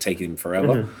places. It would have taken him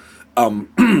forever.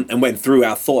 And went through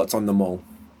our thoughts on them all.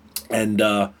 And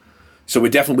so we're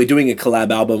doing a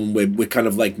collab album. We're kind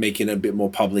of like making it a bit more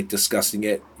public, discussing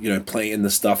it, playing the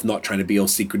stuff, not trying to be all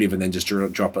secretive and then just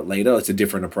drop it later. It's a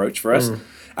different approach for us.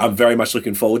 I'm very much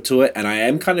looking forward to it, and I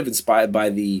am kind of inspired by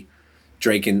the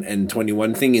Drake and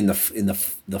 21 thing in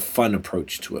the fun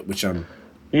approach to it, which I'm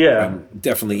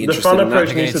definitely The interested fun in. approach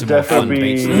That. needs to It's more fun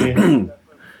definitely be.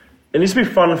 It needs to be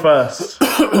fun first,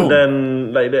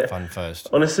 then Fun first.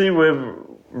 Honestly, with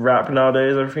rap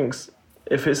nowadays, everything's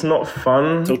if it's not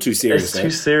fun, It's all too serious, It's eh? too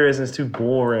serious and it's too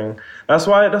boring. That's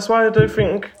why I don't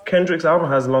think Kendrick's album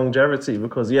has longevity,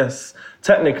 because yes,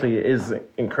 technically it is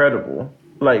incredible.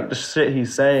 Like the shit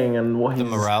he's saying and what The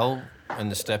he's morale and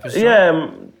the step is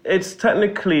it's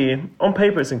technically on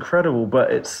paper it's incredible, but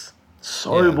it's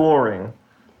so Yeah. boring.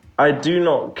 I do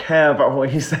not care about what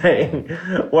he's saying.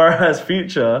 Whereas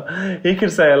Future, he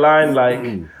could say a line like,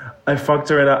 I fucked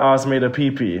her in her ass, made her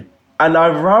pee-pee. And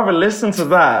I'd rather listen to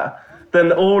that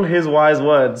than all his wise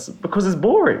words, because it's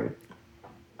boring.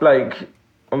 Like,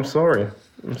 I'm sorry.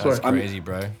 That's crazy,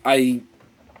 bro.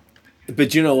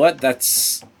 But you know what?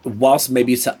 That's, whilst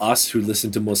maybe to us who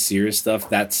listen to more serious stuff,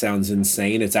 that sounds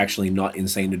insane. It's actually not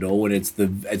insane at all. And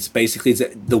it's basically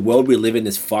the world we live in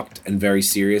is fucked and very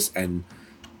serious and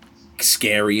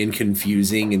scary and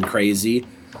confusing and crazy.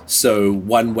 So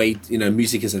one way,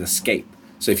 music is an escape.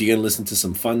 So if you're going to listen to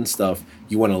some fun stuff,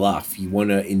 you want to laugh, you want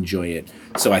to enjoy it.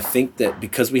 So I think that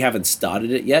because we haven't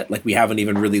started it yet, like we haven't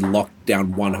even really locked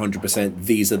down 100%,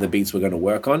 these are the beats we're going to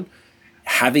work on,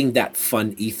 having that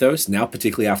fun ethos now,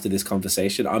 particularly after this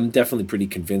conversation, I'm definitely pretty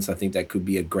convinced. I think that could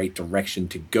be a great direction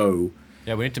to go.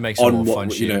 Yeah, we need to make some more fun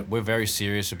shit. you know- We're very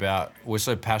serious we're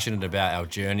so passionate about our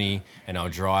journey and our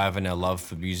drive and our love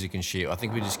for music and shit. I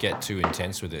think we just get too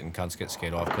intense with it and cunts get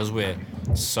scared off because we're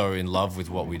so in love with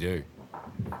what we do.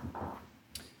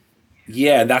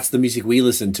 Yeah, that's the music we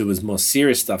listen to, is more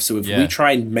serious stuff. So if we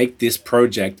try and make this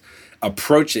project,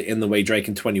 approach it in the way Drake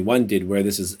and 21 did, where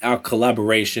this is our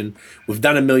collaboration. We've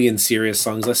done a million serious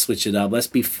songs. Let's switch it up. Let's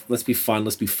be fun.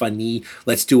 Let's be funny.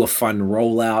 Let's do a fun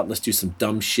rollout. Let's do some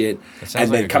dumb shit.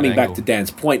 And then coming back to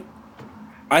Dan's point,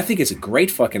 I think it's a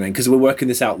great fucking angle because we're working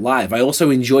this out live. I also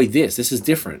enjoy this. This is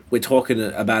different. We're talking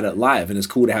about it live, and it's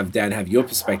cool to have Dan have your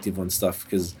perspective on stuff,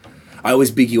 because I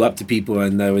always big you up to people,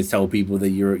 and I always tell people that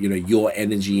your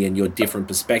energy and your different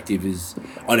perspective is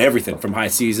on everything from High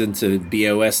Season to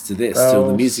BOS to this to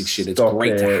the music shit. It's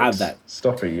great to have that.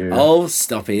 Stop it, you. Oh,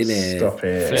 stop it! Stop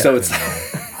it. So it's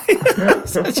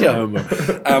such a homo.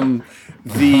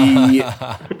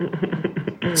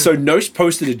 So Nosh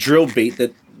posted a drill beat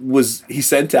that he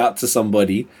sent out to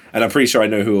somebody, and I'm pretty sure I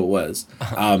know who it was.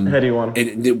 Heady One.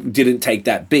 And it didn't take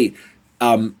that beat.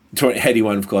 Heady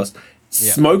One, of course.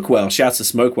 Yeah. Smokewell, shouts to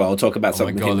Smokewell. I'll talk about Oh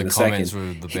my something with god, him the in a comments second.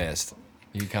 were the best.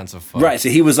 You cunts are fucked. Right, so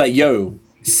he was like, yo,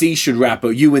 C should rap, or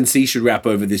UNC should rap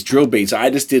over this drill beat. So I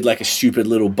just did like a stupid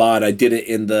little bar, and I did it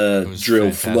in the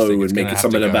drill fantastic. flow It's and make gonna it have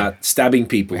something to go. about stabbing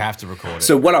people. We have to record it.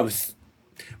 So what I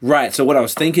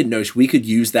was thinking, Nosh, we could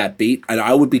use that beat, and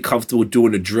I would be comfortable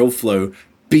doing a drill flow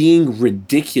being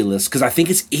ridiculous, because I think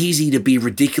it's easy to be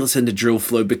ridiculous in the drill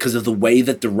flow because of the way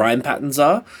that the rhyme patterns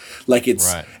are. Like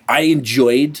Right.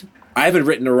 I haven't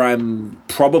written a rhyme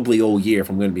probably all year, if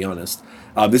I'm going to be honest.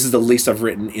 This is the least I've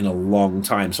written in a long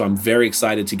time. So I'm very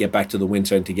excited to get back to the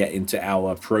winter and to get into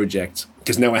our project,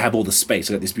 because now I have all the space.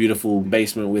 I got this beautiful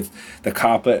basement with the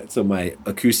carpet, so my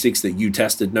acoustics that you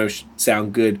tested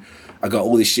sound good. I got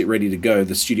all this shit ready to go.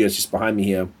 The studio's just behind me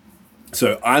here.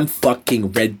 So I'm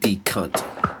fucking ready, cunt.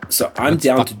 So I'm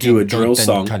down to do a drill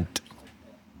song,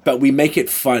 but we make it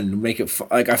fun. Like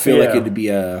I feel like it'd be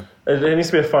It needs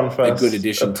to be a fun first good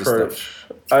addition to approach.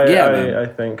 stuff. I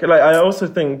think. Like, I also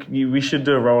think we should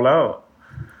do a rollout.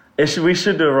 We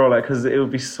should do a rollout, because it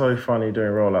would be so funny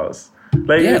doing rollouts.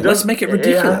 Like, let's make it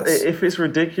ridiculous. If it's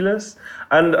ridiculous.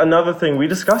 And another thing, we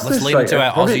discussed Let's this. lean into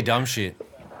our probably- Aussie dumb shit.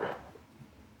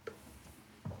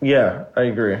 Yeah, I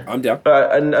agree. I'm down.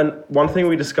 And one thing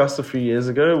we discussed a few years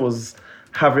ago was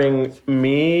having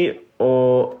me,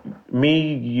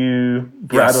 you,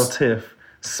 Brad, Yes. or Tiff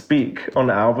speak on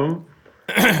the album.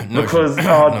 Because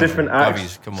our different acts.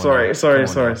 Govies, come on Sorry. now. Sorry.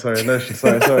 Come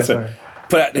on Sorry.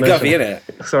 Put out the No, Govy, sure.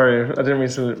 innit? Sorry, I didn't mean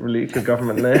to leak your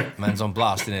government name. Man's on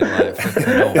blast, innit? Like,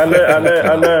 flipping I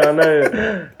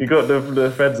know. You got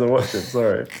the feds are watching.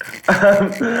 Sorry.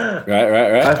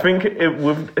 Right. I think it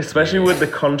would, especially with the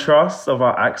contrast of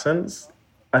our accents,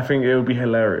 I think it would be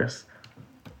hilarious.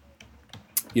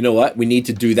 You know what? We need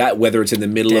to do that, whether it's in the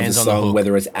middle Dan's of the on the song, hook.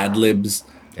 whether it's ad libs,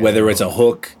 whether it's a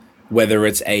hook, whether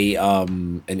it's a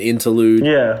an interlude.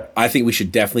 Yeah. I think we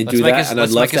should definitely Let's do make that. And I'd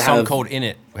let's love make a to song have. called In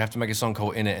It. We have to make a song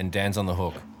called In It, and Dan's on the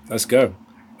hook. Let's go.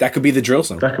 That could be the drill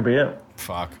song. That could be it.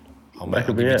 Fuck. I'll That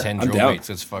could give be you it. 10 I'm drill down. beats.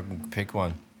 Let's fucking pick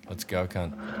one. Let's go,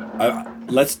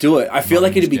 cunt. Let's do it. I feel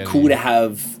like it'd be Martin's cool to getting-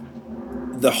 have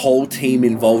the whole team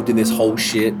involved in this whole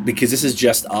shit because this is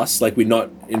just us. Like, we're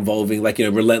not involving, like, you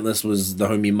know, Relentless was the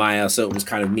homie Maya, so it was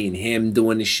kind of me and him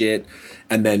doing the shit.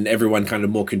 And then everyone kind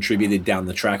of more contributed down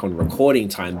the track on recording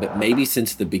time. But maybe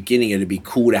since the beginning, it'd be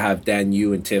cool to have Dan,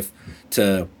 you, and Tiff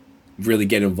to really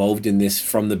get involved in this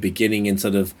from the beginning and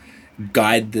sort of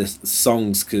guide the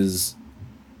songs because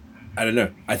I don't know.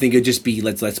 I think it'd just be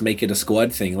let's make it a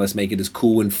squad thing. Let's make it as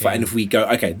cool and fun. And if we go,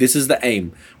 okay, this is the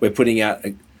aim. We're putting out.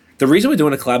 The reason we're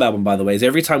doing a collab album, by the way, is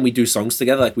every time we do songs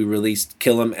together, like we released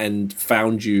Kill 'Em and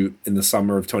Found You in the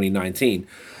summer of 2019.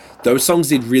 Those songs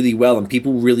did really well, and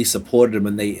people really supported them,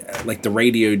 and they like the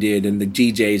radio did, and the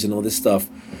DJs and all this stuff.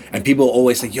 And people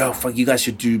always say, "Yo, fuck, you guys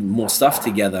should do more stuff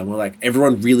together." And we're like,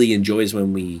 everyone really enjoys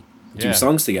when we do Yeah,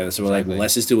 songs together. So we're like, well, exactly.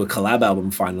 let's just do a collab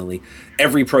album finally.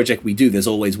 Every project we do, there's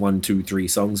always 1, 2, 3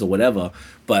 songs or whatever.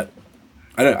 But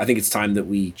I don't know. I think it's time that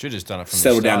we Should have just done it from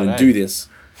settle the start, down and do this.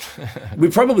 We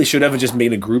probably should have just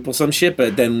made a group or some shit,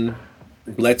 but then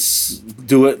let's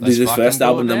do it. Let's Do this fucking first do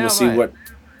album, it then now, we'll see mate. what.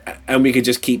 And we could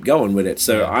just keep going with it.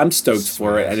 So Yeah. I'm stoked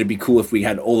for it, and it'd be cool if we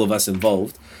had all of us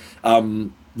involved.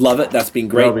 Love it. That's been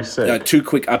great. That'll be sick. 2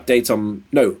 quick updates on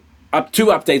two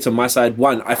updates on my side.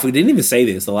 One, I didn't even say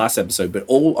this the last episode, but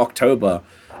all October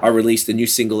I released a new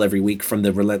single every week from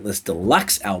the Relentless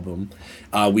Deluxe album.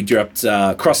 We dropped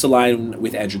Cross the Line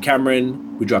with Andrew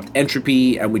Cameron, we dropped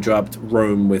Entropy, and we dropped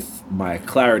Rome with Maya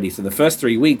Clarity. So the first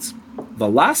 3 weeks, the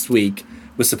last week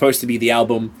was supposed to be the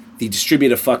album. The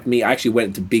distributor fucked me. I actually went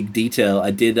into big detail.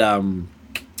 I did a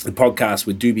podcast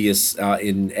with Dubious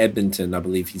in Edmonton, I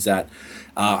believe he's at.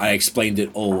 I explained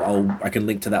it all. I can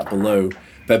link to that below.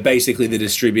 But basically, the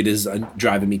distributors are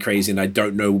driving me crazy, and I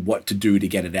don't know what to do to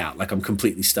get it out. Like, I'm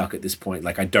completely stuck at this point.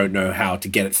 Like, I don't know how to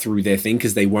get it through their thing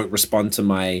because they won't respond to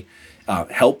my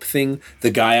help thing.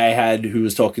 The guy I had who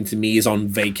was talking to me is on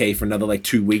vacay for another,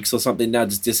 2 weeks or something now,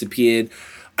 just disappeared.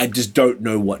 I just don't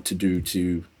know what to do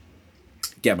to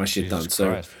get my shit done. Jesus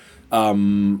So Christ.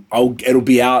 it'll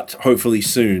be out hopefully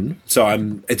soon. So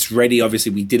it's ready.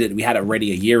 Obviously, we did it. We had it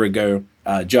ready a year ago.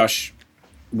 Josh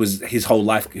was his whole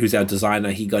life, who's our designer,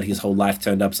 he got his whole life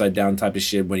turned upside down type of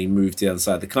shit when he moved to the other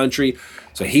side of the country.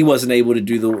 So he wasn't able to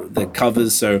do the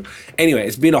covers. So anyway,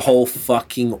 it's been a whole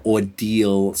fucking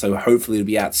ordeal. So hopefully it'll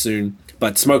be out soon.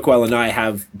 But Smokewell and I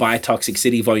have Buy Toxic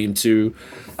City Volume 2.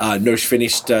 Nosh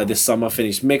finished this summer,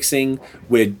 finished mixing.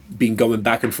 We've been going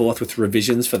back and forth with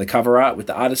revisions for the cover art with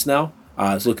the artist now.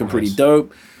 It's looking pretty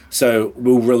dope. So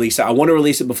we'll release it. I want to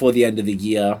release it before the end of the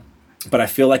year. But I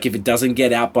feel like if it doesn't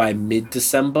get out by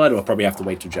mid-December, we'll probably have to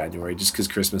wait till January just because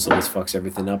Christmas always fucks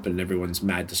everything up and everyone's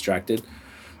mad distracted.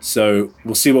 So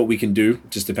we'll see what we can do.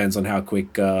 Just depends on how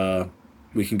quick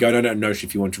we can go. I don't know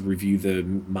if you want to review the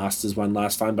Masters one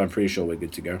last time, but I'm pretty sure we're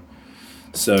good to go.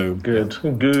 So Good.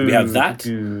 We have that.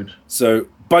 Good. So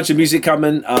bunch of music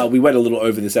coming. We went a little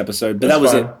over this episode, but that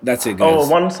was fine. it. That's it, guys. Oh,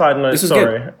 one side note, This was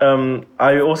sorry.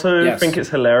 I also Yes. think it's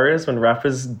hilarious when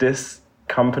rappers diss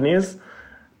companies.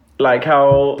 Like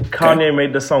how Kanye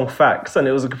made the song Facts and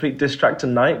it was a complete diss track to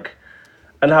Nike.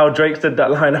 And how Drake did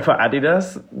that line about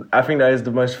Adidas. I think that is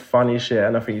the most funny shit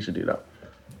and I think you should do that.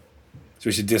 So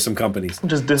we should diss some companies.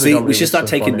 Just diss a See, company we should is start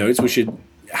so taking funny. notes. We should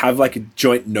have a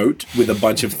joint note with a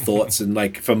bunch of thoughts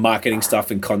and for marketing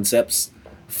stuff and concepts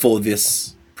for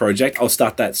this project. I'll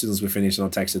start that as soon as we're finished and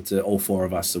I'll text it to all 4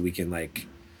 of us so we can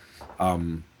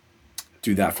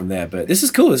do that from there. But this is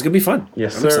cool. It's gonna be fun.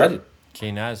 Yes, I'm sir. excited.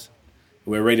 Keen as.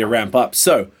 We're ready to ramp up.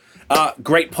 So,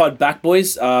 great pod back,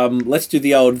 boys. Let's do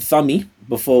the old thummy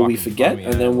before we Fucking forget, thummy,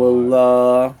 and yeah. then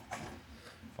we'll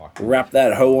wrap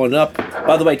that hoe on up.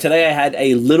 By the way, today I had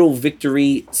a little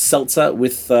victory seltzer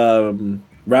with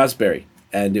raspberry,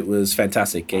 and it was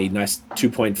fantastic. A nice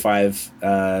 2.5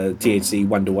 THC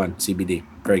 1-to-1 CBD.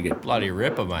 Very good. Bloody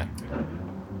ripper, mate.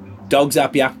 Dogs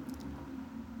up, yeah.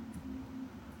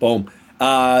 Boom.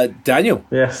 Daniel,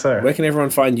 Yes, sir. where can everyone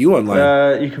find you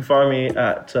online? You can find me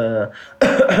at Dan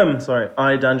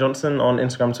Johnson on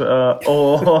Instagram, Twitter,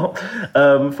 or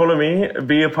follow me.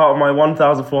 Be a part of my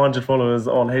 1,400 followers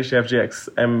on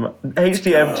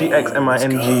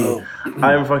HDFGXMING.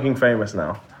 I am fucking famous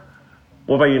now.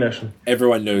 What about you, Notion?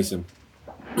 Everyone knows him.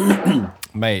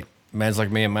 Mate, man's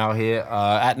like me and Mal here.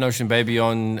 At Notion Baby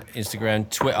on Instagram,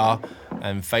 Twitter,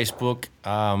 and Facebook.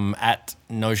 At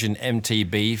Notion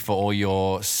MTB for all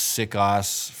your sick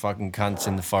ass fucking cunts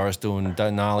in the forest doing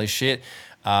gnarly shit.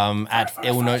 At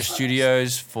Illnote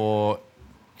Studios for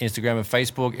Instagram and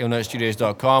Facebook.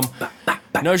 Illnotestudios.com.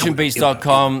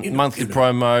 Notionbeats.com. Monthly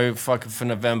promo. Fucking for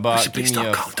November. Give me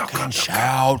a fucking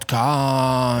shout,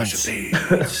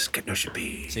 cunts. Get Notion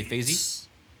Beats. Say Feezy.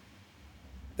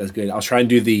 That's good. I'll try and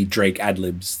do the Drake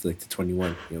ad-libs, like the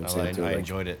 21. You know what I'm saying? I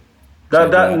enjoyed it.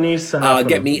 That needs to happen.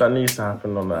 Get me- That needs to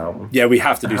happen on the album. Yeah, we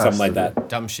have to do It has something like to that.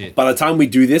 Dumb shit. By the time we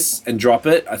do this and drop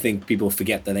it, I think people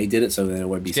forget that they did it, so then it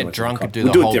won't be so Get much. drunk of a and do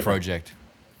cop. the We'll whole it different. project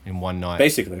in one night.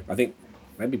 Basically, I think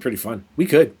that'd be pretty fun. We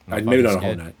could. I'm Maybe not a fucking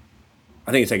whole scared. night.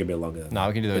 I think it'd take a bit longer than that. No,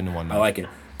 we can do that in one night. I like it.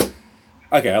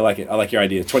 Okay, I like it. I like your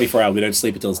idea. 24 hours. We don't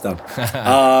sleep until it's done.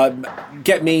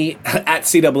 Get me at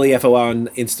CWEFO on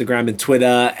Instagram and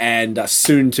Twitter, and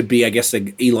soon to be, I guess,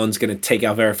 Elon's going to take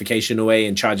our verification away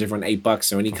and charge everyone $8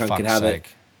 so any cunt can fuck's have it.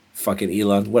 sake. Fucking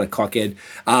Elon, what a cockhead.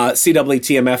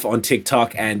 CWTMF on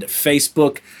TikTok and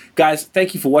Facebook. Guys,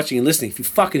 thank you for watching and listening. If you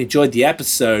fucking enjoyed the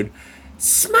episode,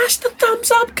 smash the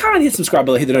thumbs up, can't hit subscribe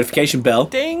bell, hit the notification bell,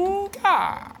 Ding!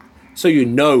 so you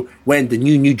know when the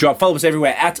new drop. Follow us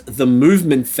everywhere at The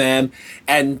Movement Fam.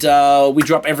 And we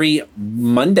drop every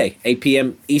Monday, 8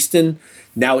 p.m. Eastern.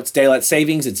 Now it's daylight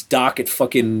savings. It's dark at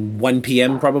fucking 1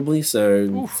 p.m. probably.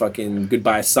 So fucking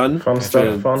goodbye, sun. Fun for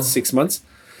stuff, fun. 6 months.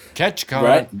 Catch, cunt.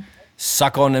 Right.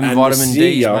 Suck on them And we'll vitamin see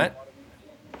D's, ya. mate.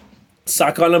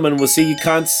 Suck on them, and we'll see you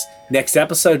cunts next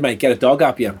episode, mate. Get a dog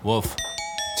up here. Wolf.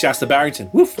 Shouts to Barrington.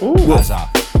 Woof. Huzzah.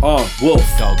 Oh, wolf.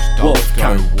 Dogs, Wolf, go,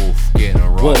 cunt. wolf. Getting a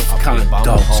right Wolf, up your cunt. bum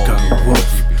Dogs hole, go, you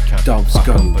wolf. you cunt. Dogs go,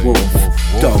 Fucking boo, wolf.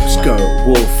 wolf. Dogs go,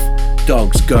 wolf.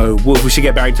 Dogs go, wolf. We should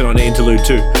get Barrington on an interlude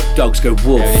too. Dogs go,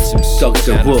 wolf. Yeah, we need some Dogs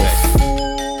go, sound wolf.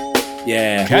 effects.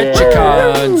 Yeah. Catch your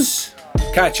cunts.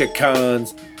 Catch your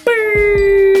cons.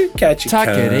 Catch your Tuck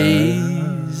it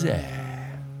cons. easy.